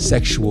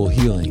sexual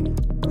healing.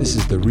 This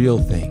is the real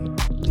thing.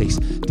 It takes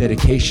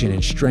dedication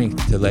and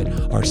strength to let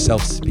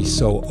ourselves be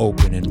so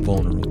open and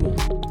vulnerable.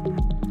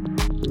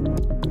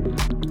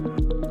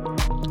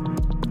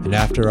 And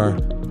after our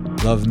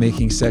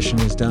love-making session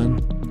is done,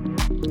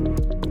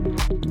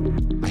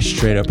 I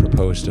straight up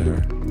propose to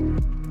her.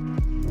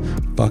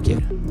 Fuck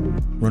it.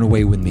 Run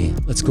away with me.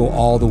 Let's go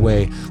all the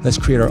way. Let's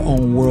create our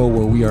own world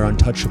where we are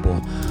untouchable.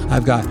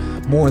 I've got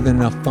more than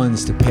enough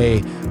funds to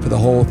pay for the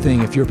whole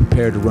thing if you're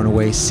prepared to run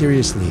away.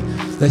 Seriously.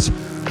 Let's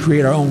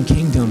create our own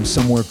kingdom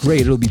somewhere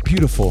great. It'll be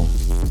beautiful.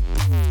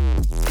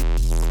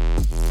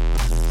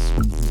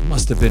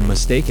 Must have been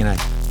mistaken. I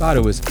thought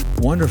it was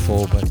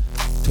wonderful, but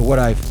to what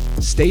I've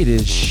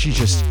stated, she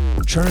just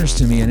turns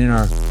to me and in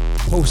our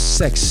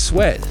post-sex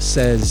sweat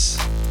says,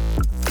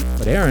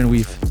 "But Aaron,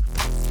 we've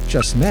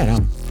just met.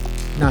 I'm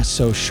not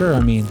so sure. I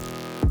mean,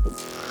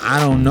 I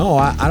don't know.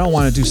 I don't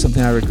want to do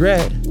something I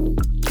regret."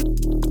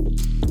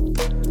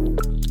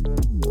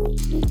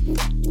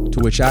 To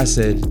which I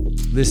said,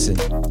 "Listen,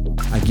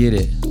 I get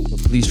it, but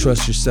please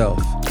trust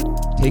yourself.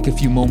 Take a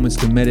few moments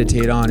to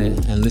meditate on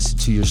it and listen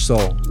to your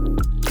soul.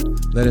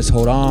 Let us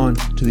hold on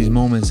to these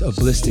moments of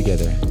bliss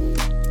together,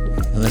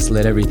 and let's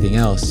let everything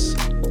else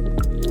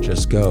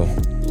just go."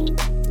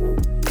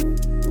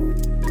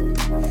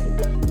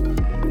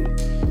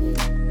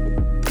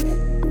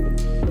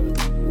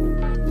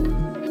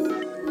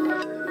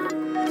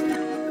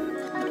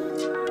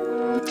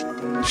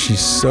 She's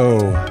so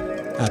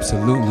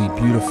absolutely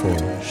beautiful.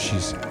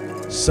 She's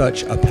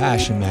such a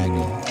passion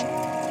magnet.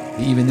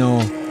 Even though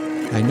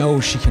I know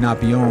she cannot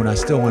be owned, I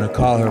still want to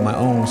call her my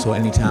own, so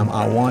anytime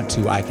I want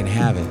to, I can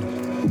have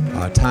it.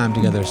 Our time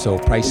together is so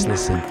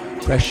priceless and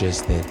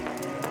precious that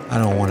I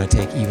don't want to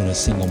take even a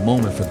single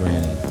moment for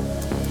granted.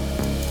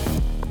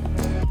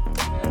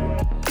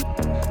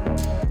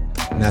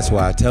 And that's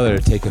why I tell her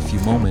to take a few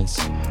moments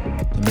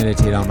to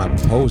meditate on my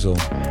proposal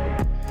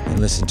and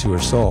listen to her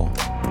soul.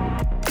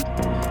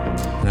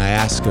 And I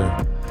ask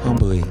her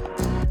humbly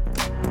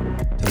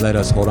to let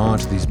us hold on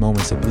to these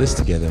moments of bliss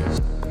together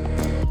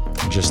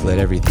and just let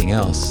everything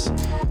else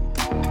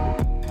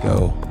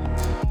go.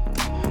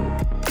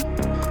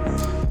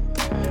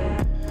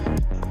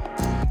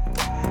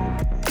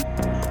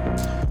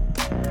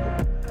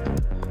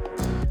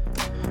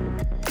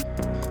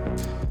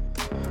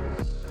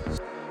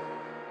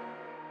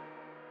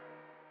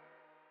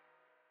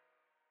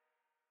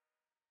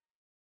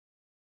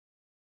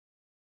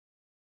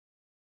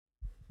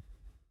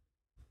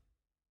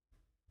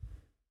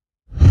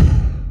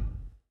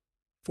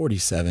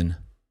 "47.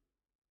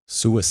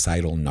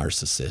 Suicidal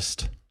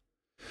Narcissist.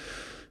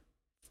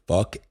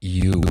 Fuck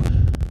you.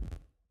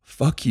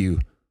 Fuck you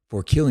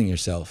for killing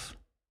yourself.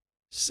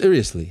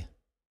 Seriously.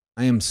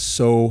 I am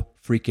so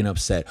freaking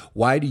upset.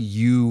 Why do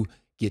you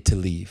get to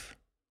leave?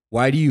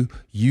 Why do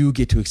you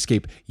get to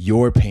escape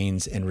your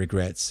pains and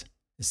regrets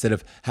instead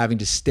of having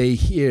to stay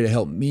here to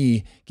help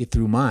me get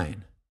through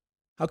mine?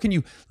 How can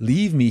you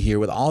leave me here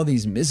with all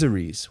these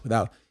miseries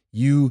without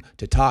you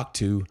to talk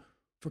to,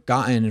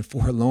 forgotten and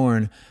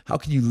forlorn. How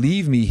can you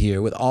leave me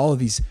here with all of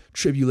these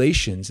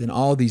tribulations and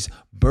all these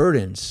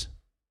burdens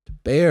to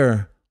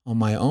bear on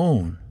my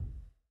own?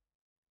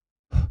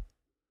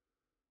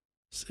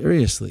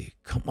 Seriously,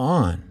 come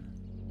on.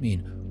 I mean,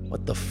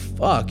 what the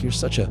fuck? You're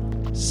such a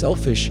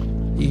selfish,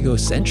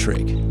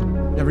 egocentric.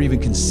 Never even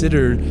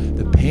considered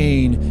the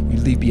pain you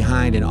leave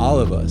behind in all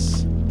of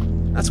us.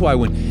 That's why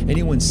when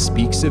anyone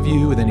speaks of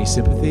you with any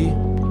sympathy,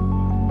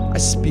 I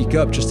speak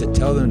up just to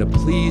tell them to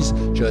please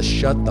just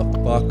shut the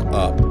fuck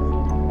up.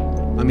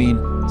 I mean,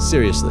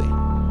 seriously,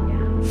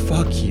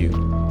 fuck you.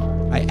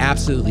 I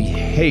absolutely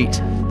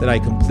hate that I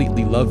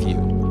completely love you.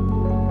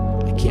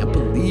 I can't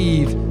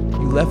believe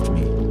you left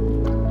me.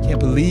 Can't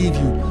believe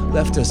you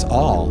left us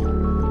all.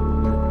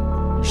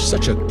 You're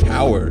such a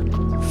coward,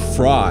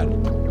 fraud.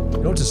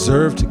 You don't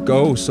deserve to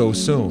go so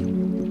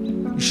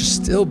soon. You should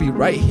still be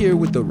right here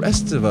with the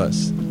rest of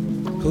us,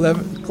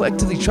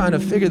 collectively trying to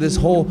figure this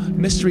whole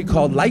mystery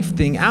called life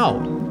thing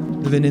out.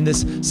 Living in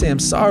this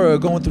samsara,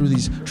 going through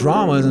these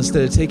dramas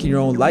instead of taking your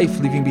own life,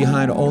 leaving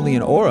behind only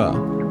an aura.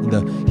 In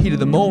the heat of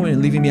the moment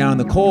and leaving me out in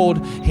the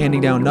cold,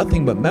 handing down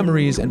nothing but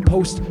memories and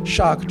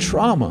post-shock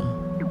trauma.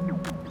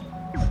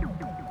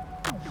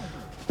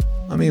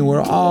 I mean,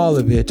 we're all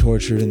a bit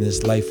tortured in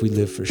this life we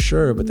live for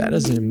sure, but that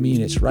doesn't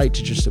mean it's right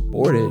to just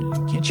abort it.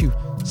 Can't you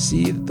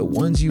see that the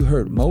ones you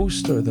hurt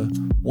most are the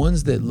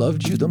ones that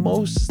loved you the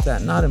most? Is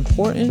that not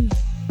important?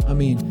 I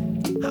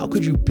mean, how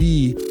could you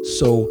be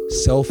so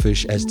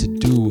selfish as to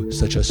do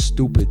such a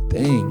stupid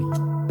thing?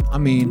 I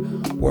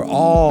mean, we're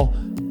all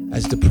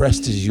as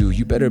depressed as you.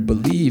 You better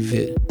believe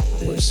it.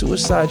 But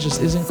suicide just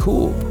isn't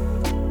cool.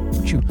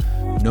 Don't you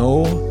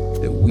know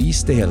that we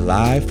stay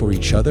alive for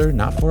each other,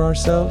 not for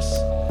ourselves?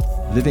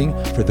 Living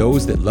for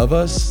those that love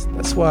us.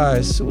 That's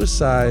why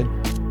suicide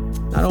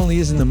not only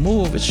isn't the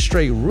move, it's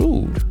straight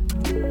rude.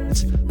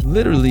 It's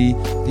literally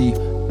the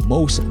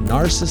most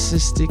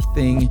narcissistic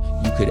thing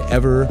you could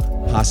ever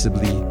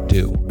possibly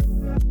do.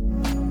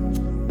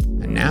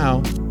 And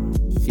now,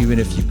 even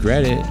if you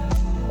regret it,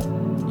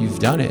 you've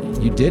done it.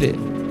 You did it.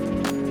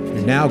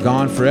 You're now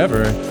gone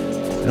forever,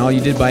 and all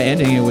you did by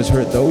ending it was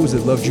hurt those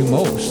that loved you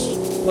most.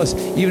 Plus,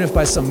 even if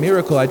by some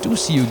miracle I do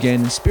see you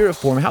again in spirit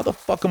form, how the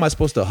fuck am I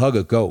supposed to hug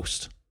a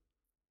ghost?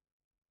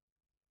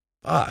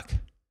 Fuck.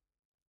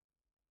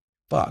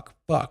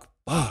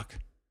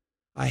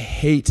 I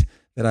hate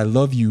that I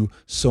love you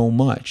so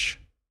much.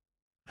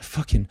 I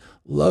fucking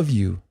love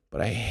you,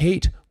 but I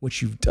hate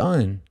what you've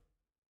done.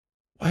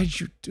 Why did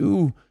you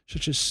do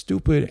such a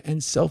stupid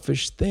and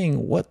selfish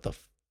thing? What the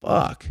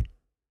fuck?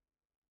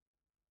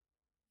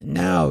 And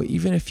now,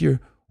 even if you're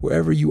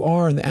wherever you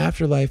are in the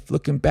afterlife,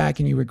 looking back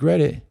and you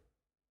regret it,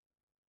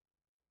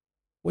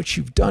 what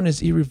you've done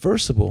is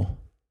irreversible.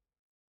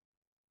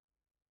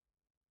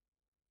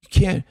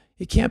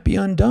 It can't be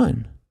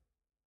undone.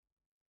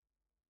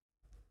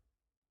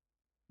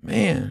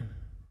 Man.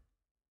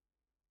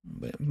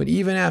 But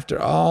even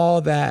after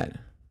all that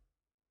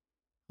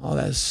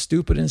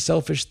stupid and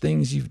selfish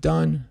things you've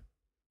done,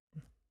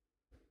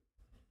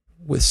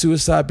 with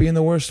suicide being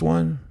the worst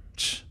one,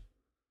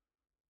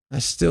 I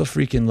still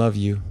freaking love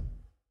you.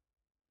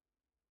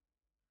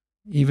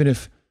 Even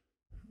if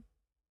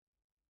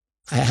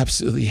I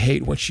absolutely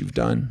hate what you've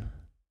done.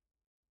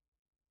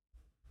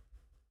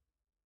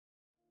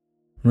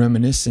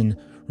 Reminiscing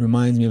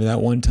reminds me of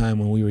that one time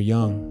when we were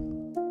young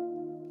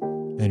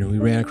and we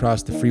ran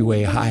across the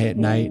freeway high at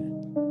night,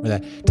 or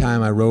that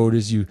time I rode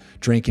as you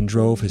drank and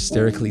drove,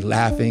 hysterically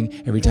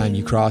laughing every time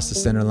you crossed the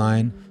center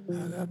line.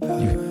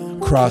 You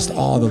crossed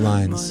all the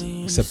lines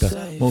except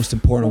the most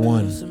important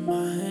one,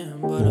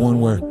 the one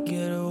where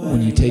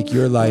when you take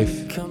your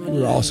life, you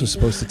were also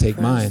supposed to take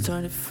mine.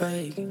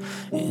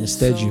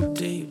 Instead, you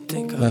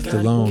left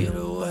alone.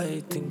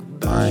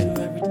 Fine.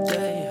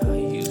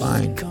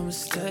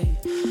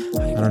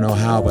 I don't know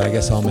how, but I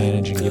guess I'll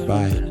manage and get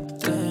by.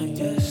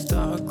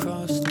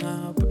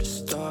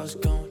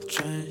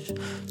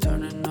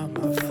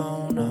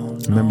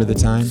 Remember the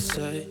time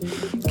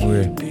we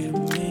were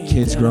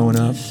kids growing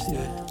up,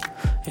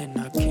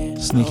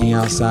 sneaking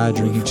outside,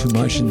 drinking too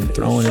much and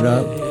throwing it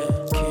up?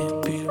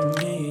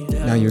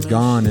 Now you're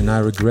gone and I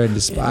regret and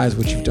despise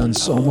what you've done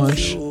so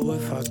much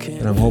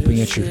that I'm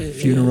hoping at your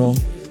funeral,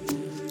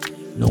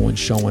 no one's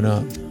showing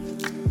up.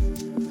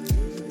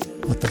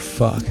 What the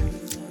fuck?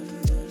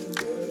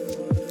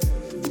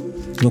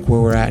 Look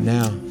where we're at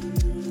now.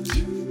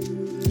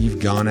 You've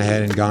gone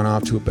ahead and gone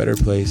off to a better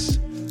place.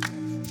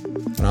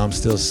 But I'm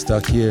still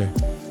stuck here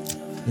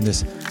in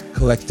this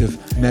collective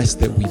mess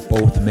that we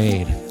both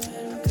made.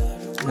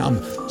 And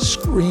I'm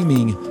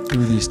screaming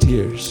through these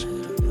tears.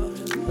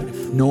 But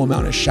no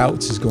amount of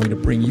shouts is going to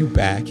bring you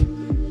back.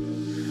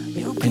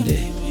 And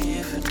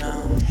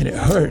it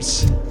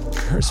hurts. It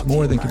hurts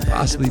more than can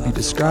possibly be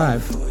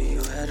described.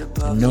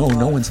 And no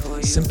one's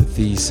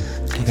sympathies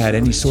have had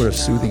any sort of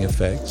soothing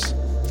effects.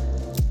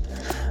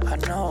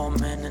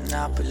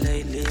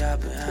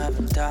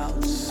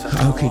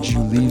 How could you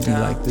leave me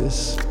like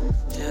this?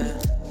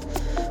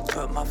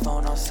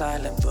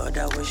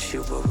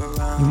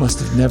 You must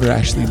have never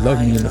actually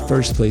loved me in the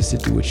first place to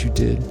do what you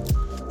did.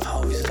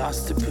 At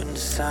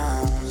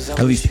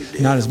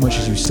least not as much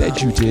as you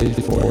said you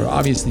did, for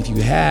obviously if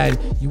you had,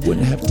 you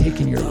wouldn't have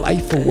taken your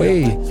life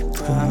away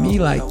from me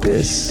like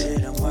this.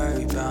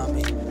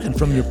 And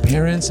from your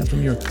parents, and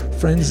from your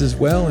friends as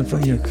well, and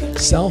from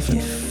yourself,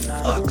 and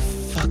fuck,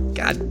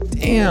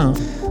 goddamn.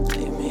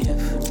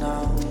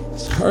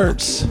 This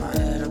hurts.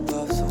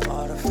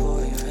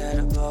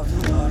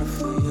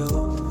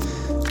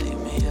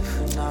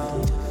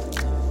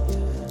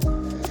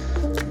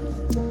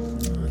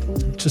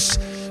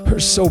 Just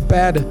hurts so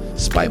bad.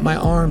 Despite my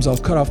arms, I'll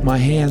cut off my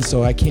hands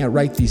so I can't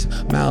write these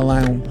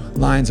malaligned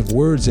lines of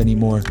words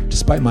anymore.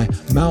 Despite my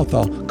mouth,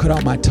 I'll cut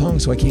out my tongue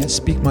so I can't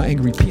speak my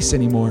angry piece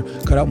anymore.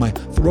 Cut out my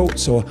throat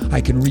so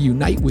I can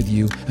reunite with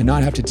you and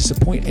not have to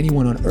disappoint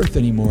anyone on earth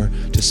anymore.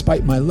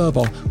 Despite my love,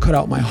 I'll cut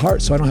out my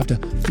heart so I don't have to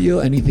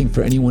feel anything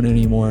for anyone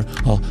anymore.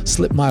 I'll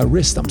slip my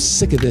wrist. I'm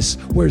sick of this.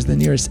 Where's the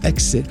nearest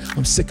exit?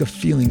 I'm sick of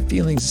feeling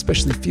feelings,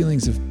 especially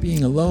feelings of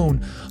being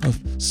alone.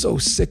 So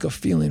sick of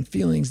feeling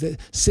feelings that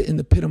sit in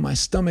the pit of my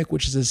stomach,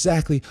 which is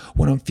exactly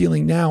what I'm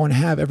feeling now and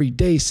have every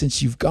day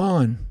since you've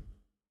gone.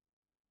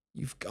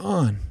 You've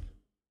gone.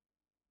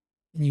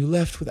 And you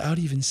left without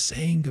even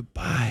saying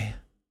goodbye.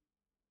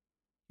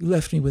 You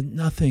left me with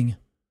nothing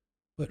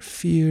but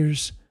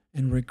fears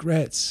and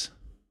regrets.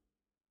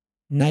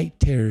 Night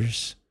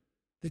terrors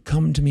that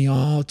come to me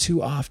all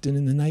too often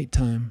in the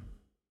nighttime.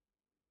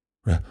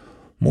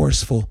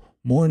 Remorseful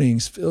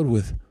mornings filled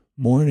with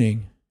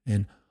mourning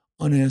and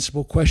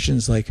unanswerable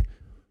questions like,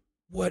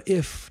 what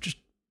if, just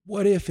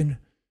what if, and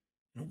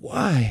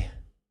why?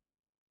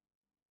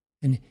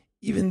 And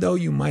even though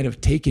you might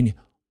have taken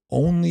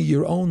only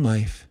your own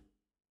life,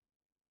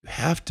 you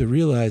have to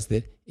realize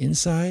that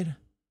inside,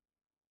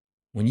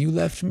 when you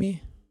left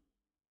me,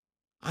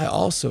 I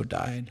also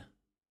died.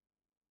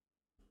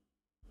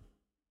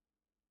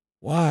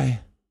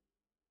 Why?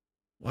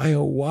 Why,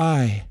 oh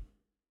why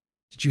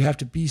did you have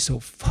to be so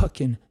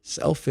fucking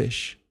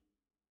selfish?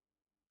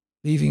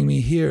 Leaving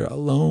me here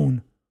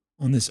alone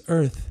on this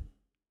earth,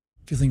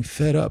 feeling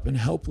fed up and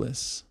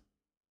helpless.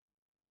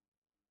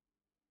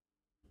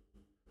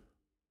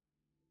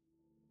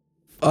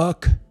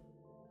 Fuck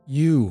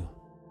you.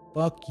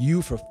 Fuck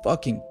you for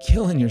fucking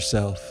killing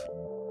yourself.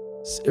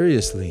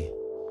 Seriously,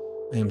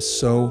 I am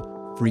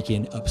so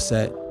freaking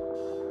upset.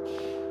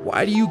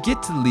 Why do you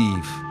get to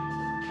leave?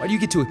 Why do you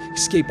get to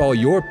escape all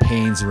your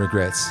pains and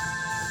regrets?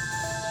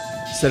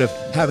 Instead of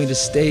having to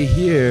stay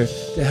here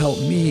to help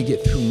me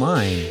get through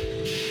mine.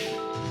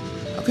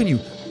 How can you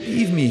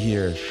leave me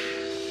here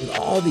with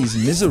all these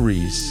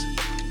miseries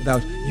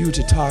without you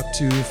to talk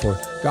to,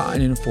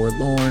 forgotten and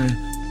forlorn?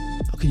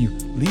 How can you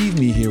leave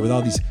me here with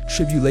all these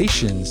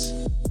tribulations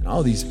and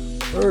all these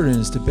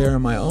burdens to bear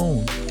on my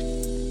own?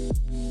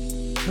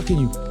 How can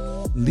you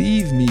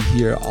leave me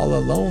here all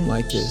alone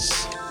like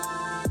this?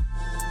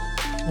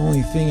 The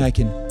only thing I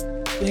can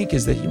think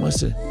is that you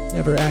must have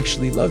never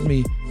actually loved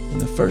me in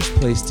the first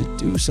place to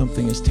do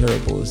something as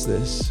terrible as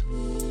this.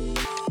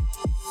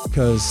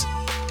 Because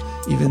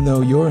even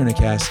though you're in a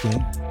casket,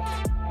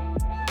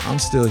 I'm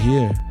still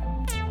here,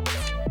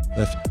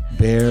 left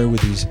bare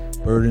with these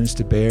burdens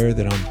to bear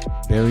that I'm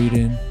buried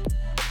in.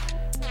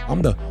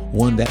 I'm the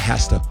one that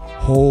has to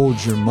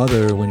hold your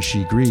mother when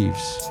she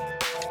grieves.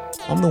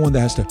 I'm the one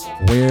that has to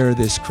wear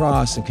this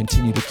cross and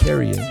continue to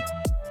carry it.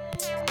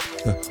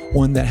 The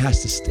one that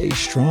has to stay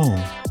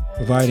strong,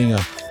 providing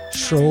a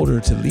shoulder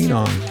to lean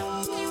on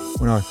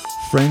when our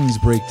friends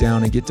break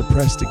down and get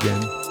depressed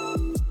again.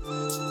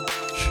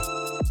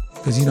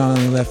 Because you not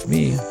only left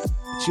me,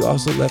 but you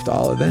also left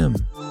all of them.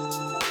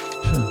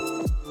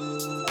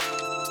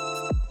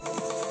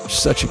 You're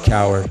such a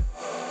coward,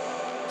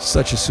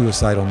 such a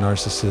suicidal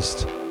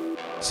narcissist.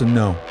 So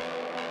no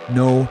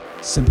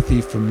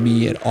sympathy from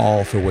me at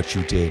all for what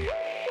you did.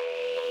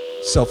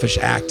 Selfish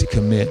act to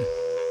commit.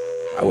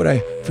 Why would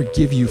I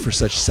forgive you for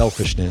such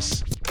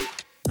selfishness?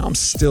 I'm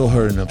still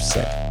hurt and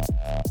upset.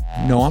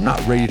 No, I'm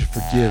not ready to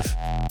forgive.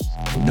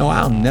 No,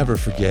 I'll never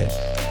forget.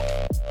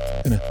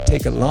 It's gonna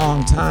take a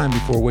long time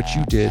before what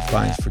you did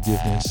finds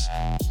forgiveness.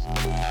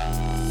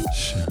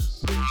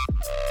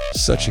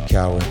 Such a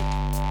coward.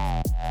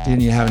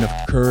 Didn't you have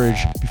enough courage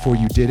before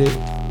you did it?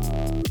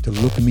 To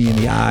look me in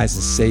the eyes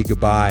and say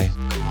goodbye,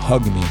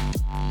 hug me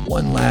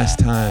one last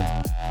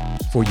time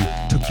before you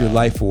took your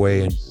life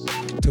away and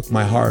took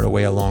my heart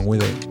away along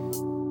with it.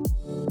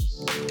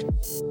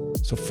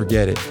 So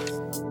forget it.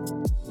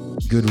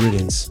 Good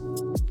riddance.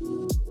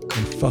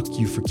 And fuck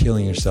you for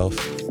killing yourself.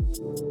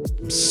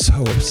 I'm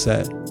so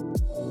upset.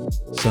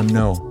 So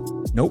nope.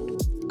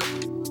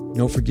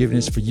 No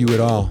forgiveness for you at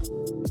all.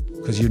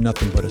 Because you're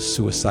nothing but a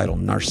suicidal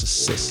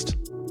narcissist.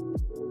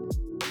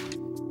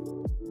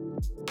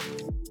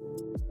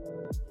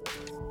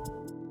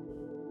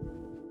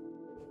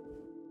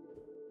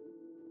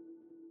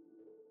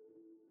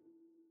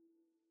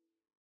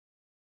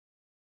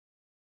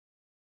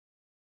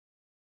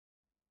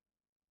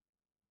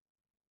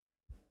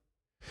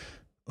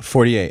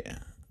 $48.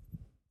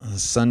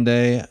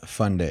 Sunday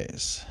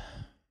Fundays.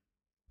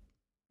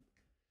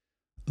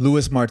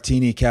 Louis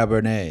Martini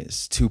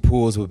Cabernets, two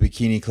pools with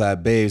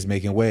bikini-clad babes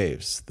making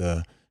waves.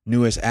 The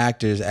newest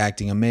actors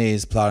acting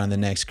amazed, plotting the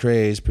next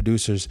craze.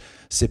 Producers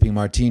sipping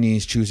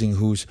martinis, choosing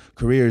whose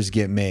careers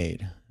get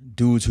made.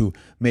 Dudes who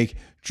make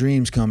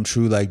dreams come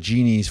true like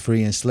genies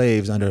freeing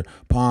slaves under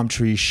palm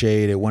tree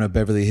shade at one of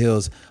Beverly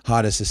Hills'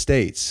 hottest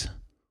estates.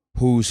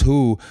 Who's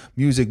who,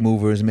 music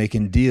movers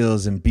making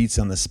deals and beats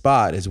on the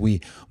spot as we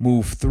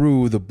move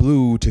through the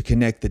blue to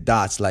connect the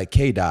dots like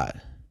K-Dot.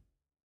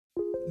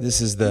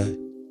 This is the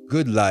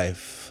good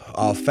life,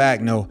 all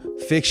fact, no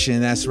fiction,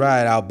 that's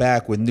right, out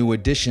back with new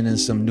edition and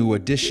some new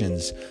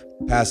additions.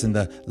 Passing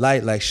the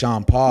light like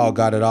Sean Paul,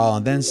 got it all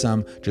and then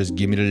some. Just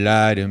give me the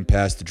light and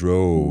pass the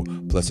dro.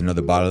 Plus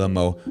another bottle of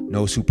Mo.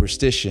 No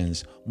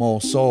superstitions, mole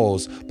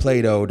souls.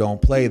 Play-Doh,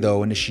 don't play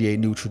though, initiate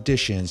new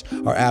traditions.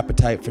 Our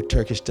appetite for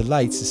Turkish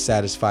delights is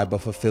satisfied by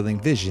fulfilling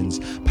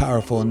visions.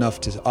 Powerful enough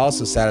to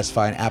also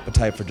satisfy an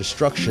appetite for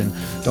destruction.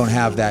 Don't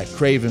have that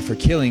craving for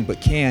killing, but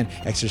can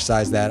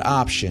exercise that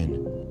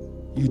option.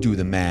 You do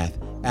the math,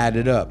 add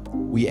it up.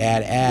 We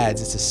add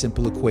adds, it's a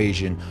simple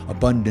equation.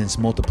 Abundance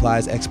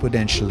multiplies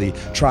exponentially,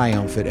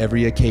 triumph at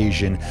every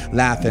occasion.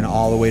 Laughing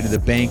all the way to the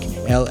bank,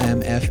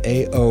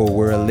 LMFAO,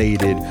 we're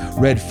elated.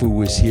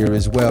 Redfoo is here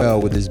as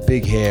well with his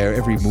big hair.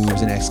 Every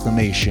move's an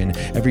exclamation,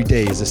 every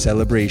day is a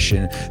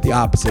celebration. The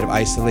opposite of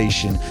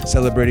isolation,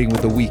 celebrating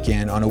with the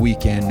weekend. On a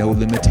weekend, no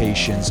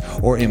limitations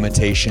or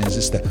imitations.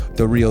 It's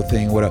the real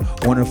thing. What a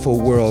wonderful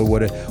world,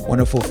 what a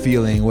wonderful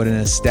feeling, what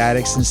an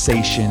ecstatic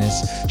sensation.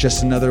 It's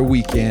just another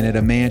weekend at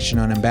a mansion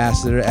on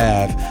Ambassador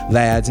Ave.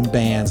 Lads and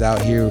bands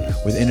out here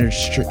with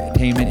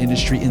entertainment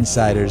industry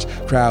insiders.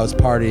 Crowds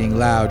partying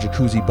loud,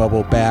 jacuzzi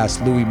bubble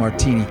baths, Louis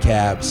Martini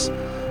cabs.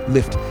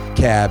 Lift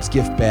cabs,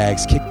 gift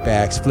bags,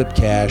 kickbacks, flip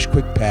cash,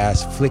 quick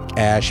pass, flick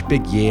ash,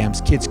 big yams,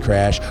 kids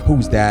crash.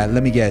 Who's that?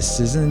 Let me guess,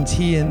 isn't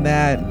he in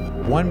that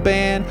one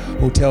band?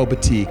 Hotel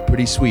Boutique,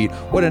 pretty sweet.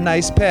 What a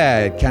nice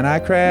pad. Can I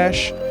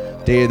crash?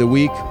 Day of the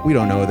week? We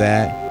don't know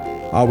that.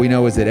 All we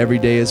know is that every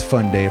day is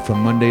fun day,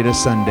 from Monday to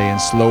Sunday in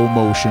slow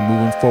motion,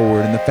 moving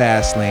forward in the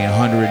fast lane,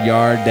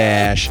 100-yard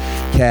dash,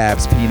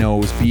 cabs,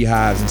 Pinots,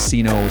 beehives, and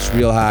C-Notes,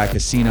 real high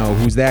casino.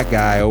 Who's that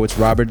guy? Oh, it's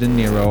Robert De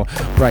Niro.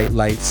 Bright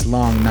lights,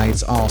 long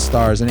nights,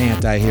 all-stars and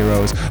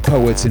anti-heroes,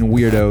 poets and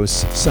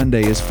weirdos.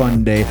 Sunday is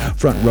fun day,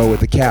 front row at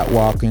the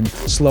catwalk in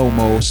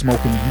slow-mo,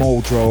 smoking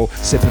Moldro,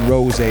 sipping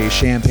rosé,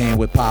 champagne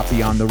with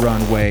Poppy on the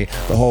runway.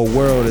 The whole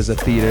world is a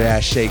theater,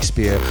 ass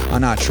Shakespeare.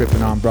 I'm not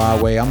tripping on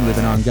Broadway, I'm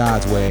living on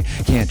God's way.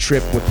 Can't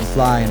trip, whip and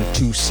fly in a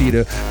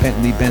two-seater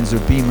Bentley, Benz, or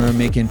Beamer,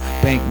 making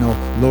bank, no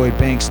Lloyd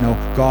Banks, no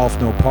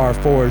golf, no par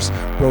fours,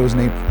 bros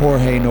named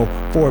Jorge, no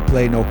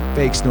foreplay, no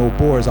fakes, no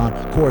bores, on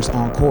course,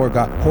 encore,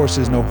 got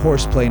horses, no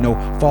horseplay, no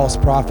false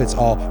prophets,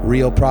 all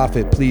real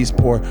profit, please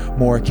pour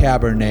more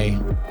Cabernet.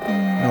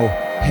 No,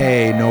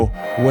 hey, no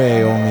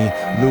way, only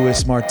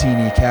Louis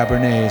Martini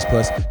Cabernets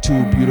plus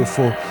two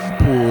beautiful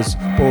pools,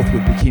 both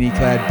with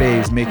bikini-clad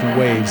babes making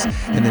waves,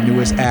 and the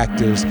newest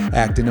actors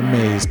acting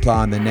amazed,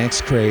 plotting the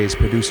next craze.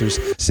 Producers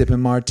sipping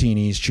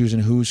martinis,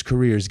 choosing whose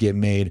careers get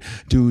made.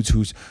 Dudes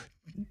whose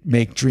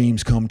make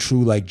dreams come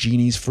true like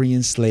genies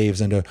freeing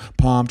slaves under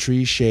palm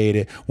tree shade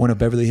at one of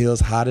Beverly Hills'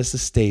 hottest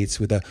estates,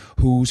 with a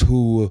who's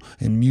who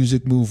and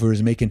music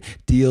movers making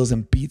deals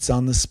and beats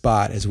on the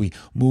spot as we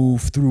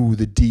move through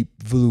the deep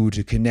blue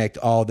to connect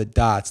all the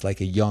dots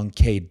like a young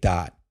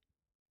K-Dot.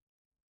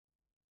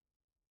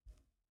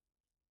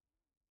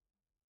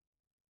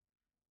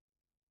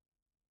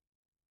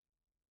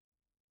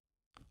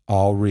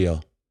 All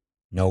real,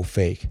 no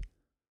fake.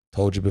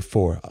 Told you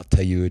before, I'll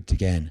tell you it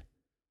again.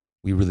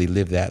 We really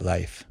live that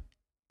life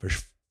for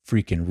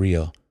freaking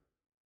real.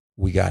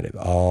 We got it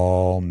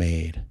all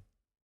made.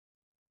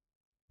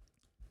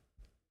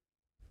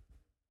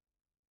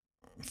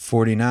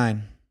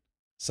 49.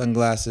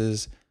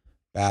 Sunglasses,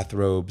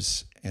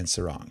 bathrobes, and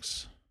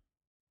sarongs.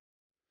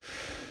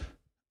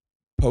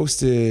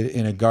 Posted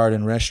in a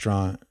garden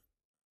restaurant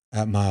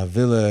at my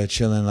villa,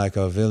 chilling like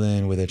a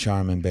villain with a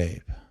charming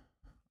babe.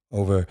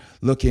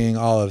 Overlooking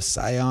all of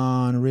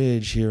Sion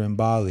Ridge here in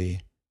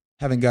Bali.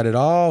 Haven't got it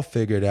all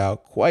figured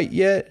out quite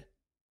yet,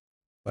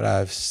 but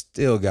I've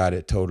still got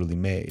it totally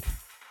made.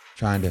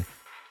 Trying to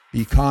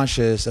be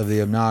conscious of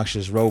the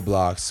obnoxious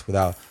roadblocks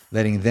without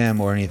letting them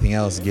or anything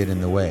else get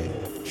in the way.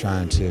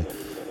 Trying to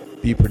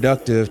be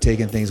productive,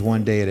 taking things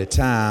one day at a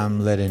time,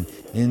 letting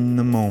in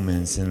the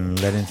moments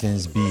and letting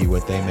things be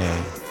what they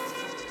may.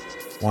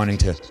 Wanting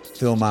to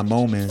fill my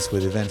moments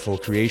with eventful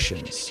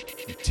creations,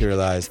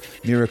 materialize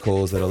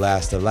miracles that'll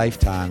last a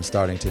lifetime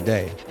starting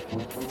today.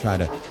 Trying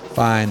to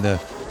find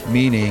the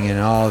meaning in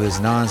all this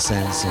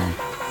nonsense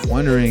and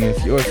wondering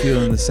if you're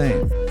feeling the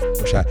same.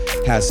 Wish I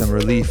had some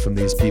relief from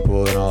these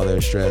people and all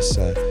their stress.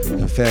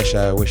 Confess,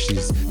 I wish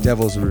these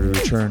devils would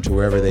return to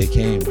wherever they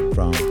came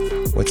from.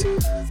 What's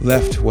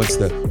left, once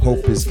the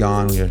hope is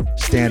gone, we're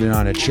standing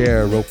on a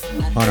chair, rope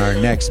on our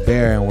necks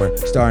bare, and we're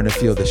starting to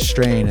feel the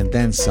strain and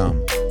then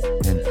some.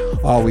 And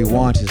all we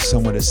want is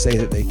someone to say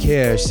that they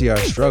care, see our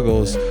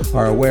struggles,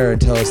 are aware,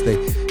 and tell us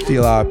they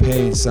feel our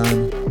pain,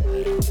 son.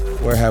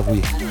 Where have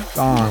we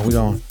gone? We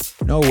don't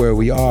know where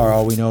we are.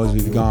 All we know is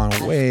we've gone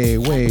way,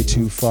 way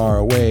too far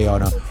away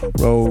on a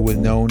road with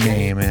no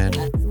name,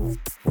 and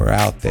we're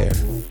out there,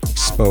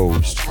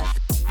 exposed.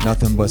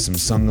 Nothing but some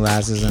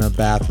sunglasses and a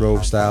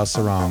bathrobe style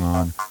sarong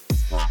on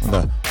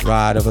the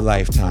ride of a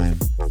lifetime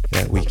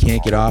that we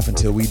can't get off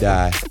until we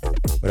die.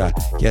 But I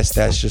guess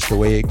that's just the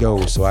way it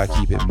goes, so I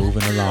keep it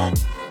moving along.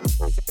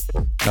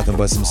 Nothing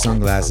but some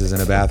sunglasses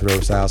and a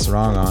bathrobe style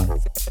sarong on.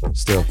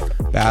 Still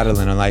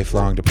battling a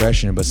lifelong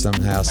depression, but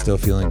somehow still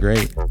feeling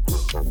great.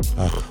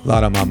 A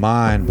lot on my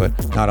mind,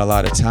 but not a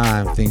lot of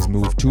time. Things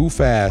move too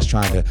fast,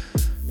 trying to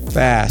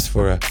fast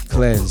for a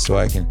cleanse so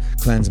I can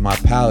cleanse my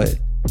palate.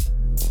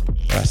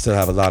 But I still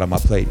have a lot on my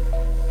plate.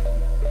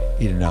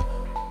 Eating a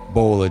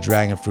bowl of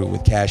dragon fruit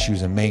with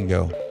cashews and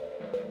mango.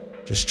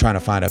 Just trying to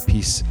find a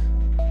piece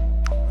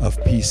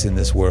of peace in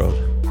this world.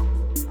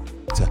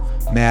 It's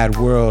a mad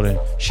world, and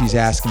she's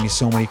asking me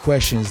so many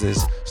questions that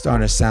it's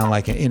starting to sound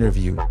like an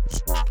interview.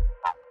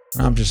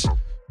 And I'm just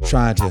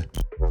trying to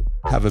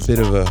have a bit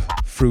of a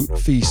fruit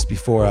feast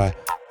before I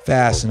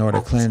fast in order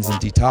to cleanse and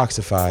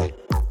detoxify.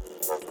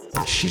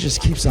 But she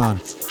just keeps on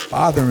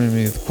bothering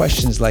me with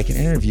questions like an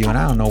interview, and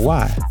I don't know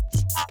why.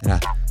 And I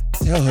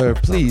tell her,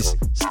 please,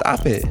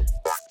 stop it.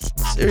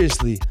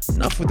 Seriously,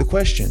 enough with the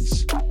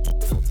questions.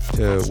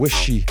 To which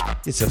she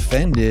gets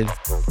offended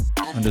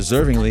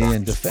undeservingly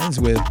and defends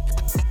with,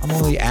 I'm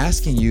only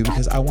asking you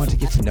because I want to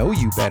get to know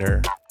you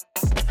better.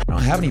 I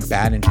don't have any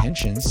bad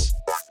intentions.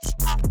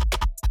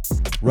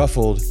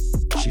 Ruffled,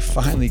 she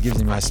finally gives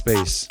me my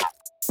space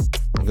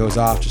and goes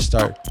off to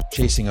start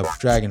chasing a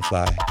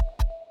dragonfly.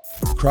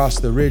 Across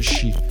the ridge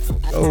she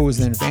goes,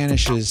 then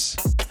vanishes.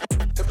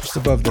 Just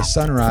above the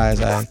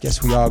sunrise, I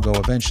guess we all go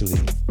eventually.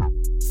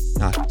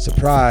 Not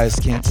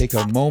surprised, can't take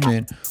a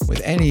moment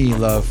with any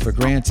love for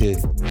granted.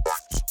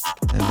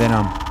 And then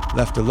I'm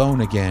left alone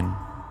again,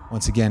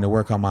 once again to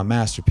work on my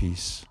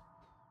masterpiece.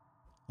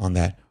 On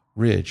that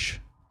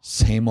ridge,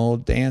 same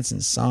old dance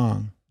and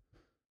song.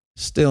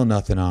 Still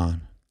nothing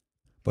on,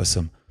 but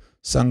some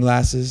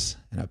sunglasses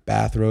and a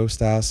bathrobe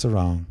style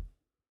sarong.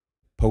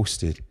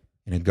 Posted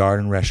in a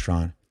garden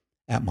restaurant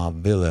at my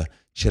villa,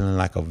 chilling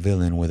like a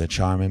villain with a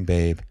charming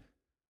babe,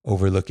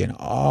 overlooking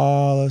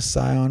all of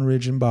Scion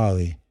Ridge and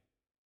Bali.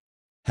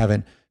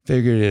 Haven't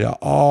figured it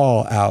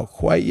all out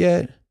quite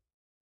yet,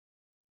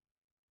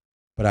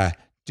 but I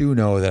do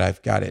know that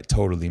I've got it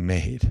totally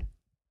made.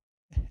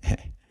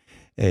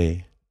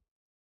 Hey.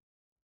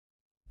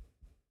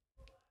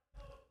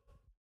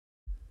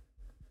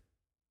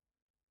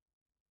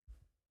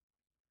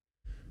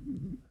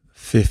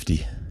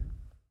 $50.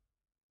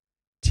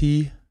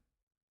 Tea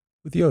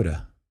with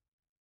Yoda.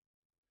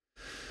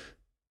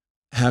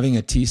 Having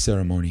a tea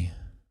ceremony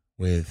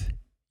with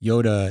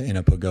Yoda in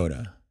a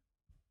pagoda.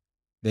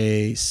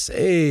 They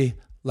say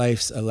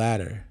life's a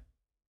ladder.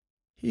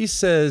 He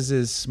says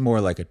it's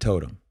more like a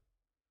totem.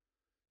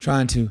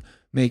 Trying to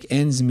make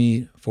ends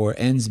meet for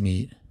ends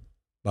meet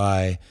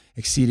by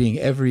exceeding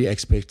every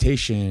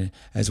expectation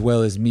as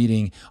well as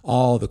meeting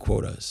all the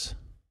quotas.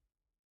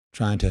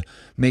 Trying to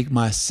make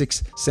my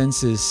six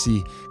senses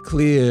see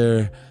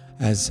clear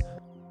as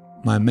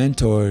my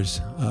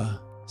mentor's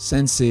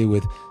sensei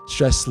with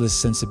stressless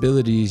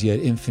sensibilities yet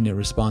infinite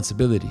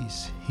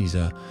responsibilities. He's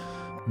a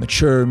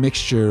mature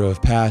mixture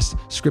of past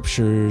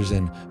scriptures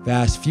and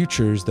vast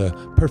futures, the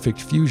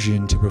perfect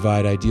fusion to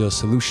provide ideal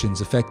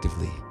solutions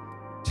effectively,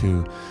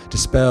 to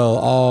dispel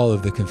all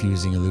of the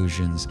confusing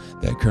illusions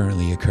that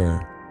currently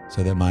occur,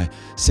 so that my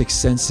six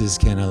senses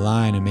can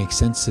align and make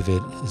sense of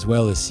it as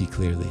well as see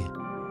clearly.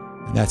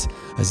 And that's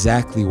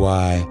exactly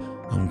why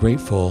I'm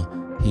grateful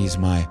he's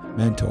my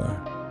mentor.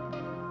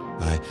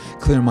 I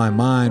clear my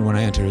mind when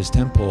I enter his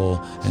temple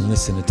and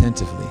listen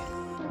attentively.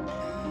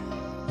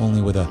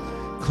 Only with a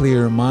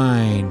clear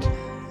mind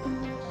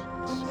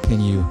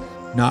can you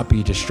not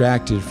be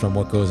distracted from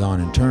what goes on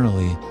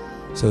internally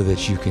so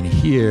that you can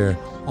hear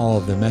all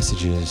of the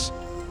messages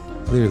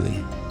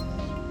clearly.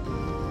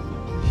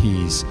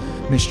 He's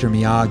Mr.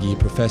 Miyagi,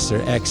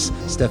 Professor X,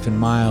 Stephen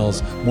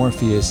Miles,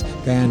 Morpheus,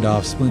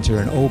 Gandalf, Splinter,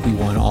 and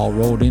Obi-Wan all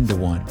rolled into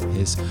one.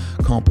 His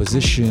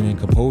composition and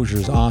composure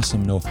is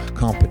awesome, no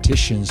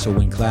competition, so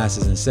when class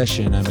is in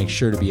session, I make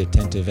sure to be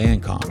attentive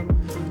and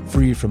calm,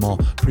 free from all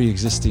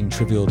pre-existing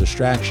trivial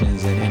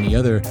distractions and any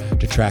other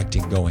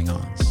detracting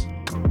going-ons.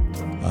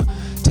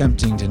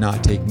 Tempting to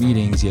not take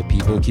meetings, yet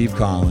people keep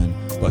calling,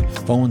 but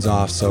phone's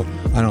off so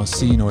I don't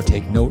see nor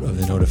take note of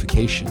the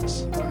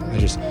notifications. I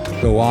just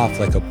go off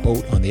like a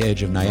boat on the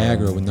edge of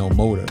Niagara with no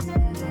motor.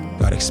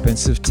 Got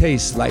expensive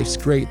taste, life's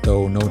great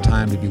though, no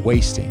time to be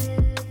wasting.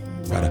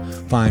 Gotta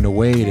find a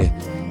way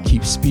to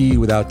keep speed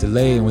without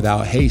delay and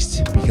without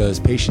haste, because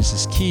patience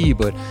is key,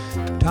 but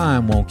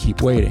time won't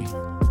keep waiting.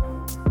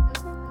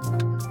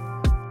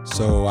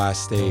 So I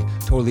stay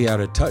totally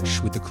out of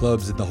touch with the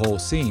clubs and the whole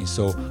scene,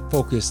 so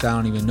focused I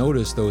don't even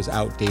notice those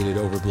outdated,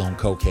 overblown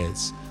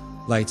cokeheads.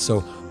 Lights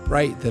so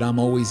bright that I'm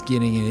always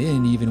getting it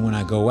in even when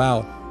I go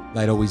out,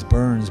 Light always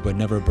burns, but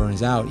never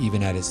burns out,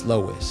 even at its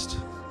lowest.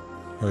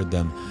 Heard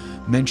them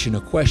mention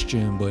a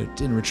question, but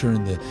didn't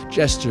return the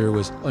gesture,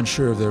 was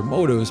unsure of their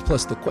motives,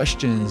 plus the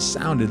questions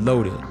sounded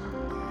loaded.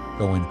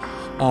 Going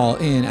all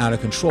in, out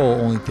of control,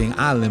 only thing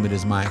I limit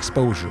is my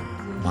exposure.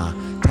 My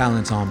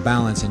talents on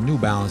balance and New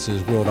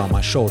Balances rolled on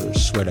my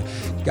shoulders. Swear to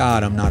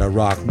God I'm not a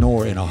rock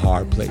nor in a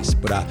hard place,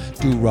 but I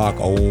do rock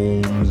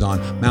ohms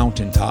on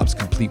mountaintops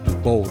complete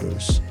with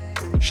boulders.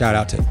 Shout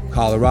out to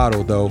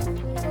Colorado though.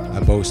 I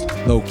boast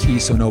low key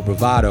so no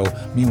bravado.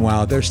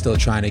 Meanwhile they're still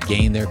trying to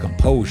gain their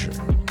composure.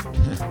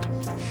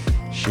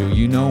 Shoot,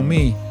 you know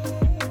me.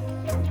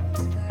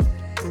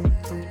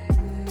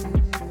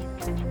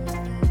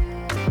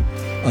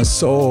 A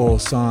soul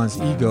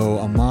sans ego,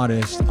 a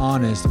modest,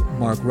 honest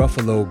Mark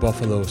Ruffalo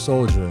Buffalo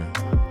soldier.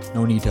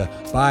 No need to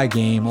buy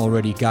game,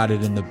 already got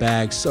it in the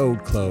bag,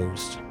 sewed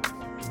closed.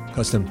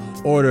 Custom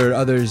ordered,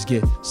 others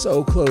get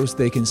so close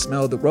they can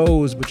smell the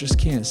rose, but just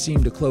can't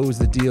seem to close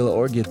the deal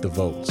or get the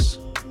votes.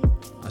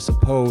 I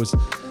suppose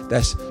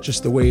that's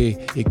just the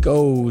way it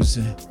goes,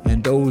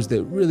 and those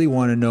that really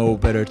want to know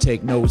better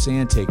take notes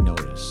and take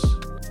notice.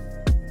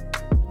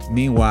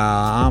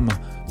 Meanwhile, I'm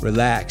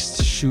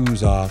relaxed,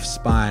 shoes off,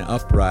 spine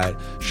upright,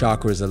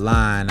 chakras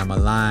aligned. I'm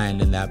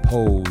aligned in that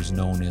pose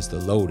known as the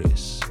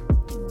lotus.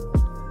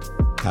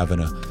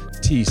 Having a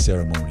tea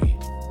ceremony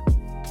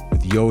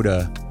with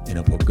Yoda in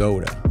a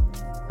pagoda.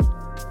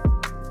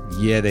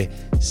 Yeah, they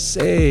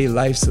say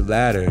life's a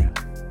ladder,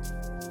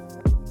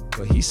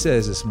 but he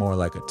says it's more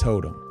like a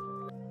totem.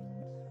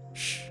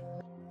 Shh.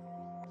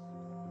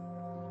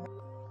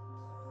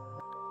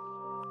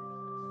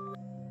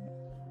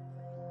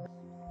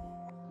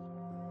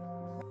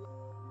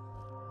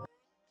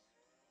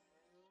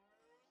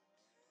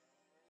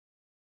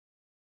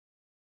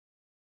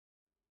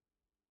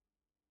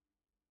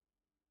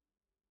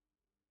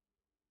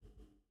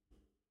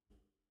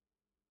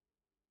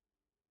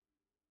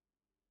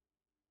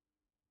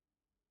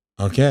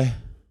 Okay.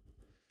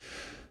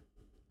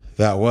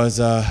 That was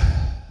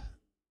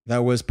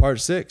part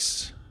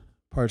 6.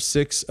 Part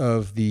 6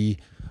 of the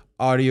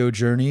audio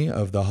journey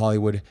of the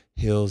Hollywood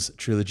Hills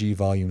Trilogy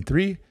Volume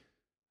 3,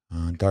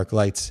 Dark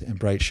Lights and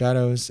Bright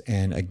Shadows.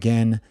 And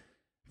again,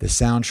 the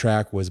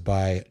soundtrack was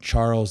by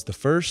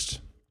CharlesTheFirst.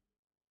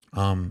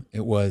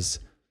 It was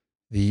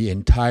the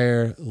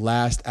entire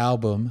last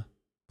album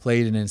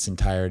played in its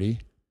entirety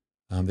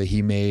that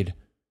he made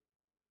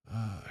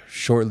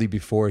shortly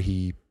before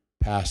he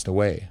passed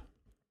away,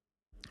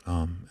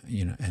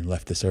 and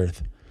left this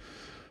earth.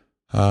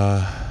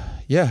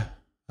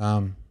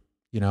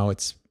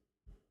 It's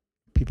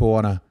people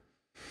want to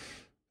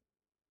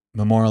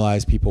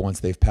memorialize people once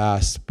they've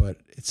passed, but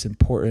it's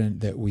important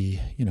that we,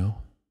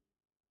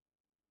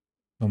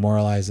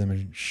 memorialize them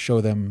and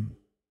show them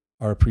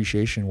our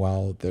appreciation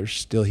while they're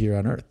still here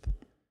on earth.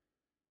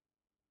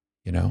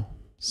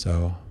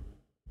 So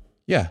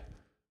yeah,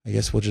 I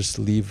guess we'll just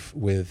leave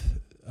with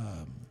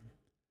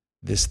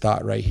this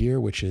thought right here,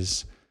 which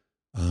is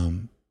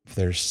if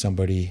there's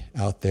somebody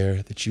out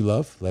there that you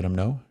love, let them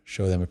know,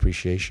 show them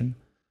appreciation.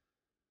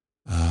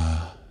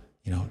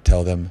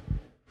 Tell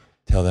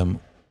them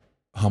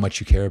how much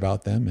you care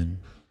about them, and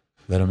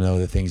let them know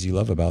the things you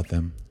love about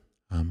them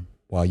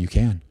while you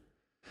can.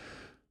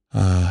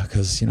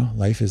 Because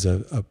life is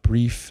a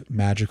brief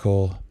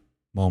magical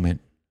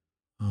moment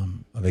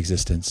of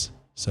existence.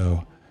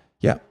 So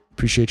yeah,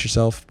 appreciate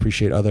yourself,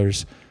 appreciate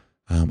others.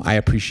 I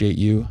appreciate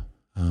you.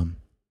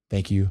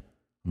 Thank you.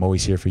 I'm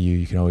always here for you.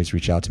 You can always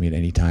reach out to me at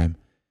any time.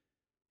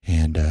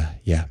 And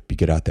be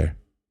good out there.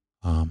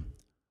 I'll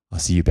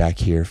see you back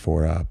here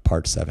for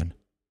part 7.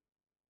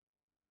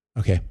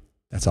 Okay,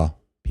 that's all.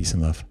 Peace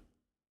and love.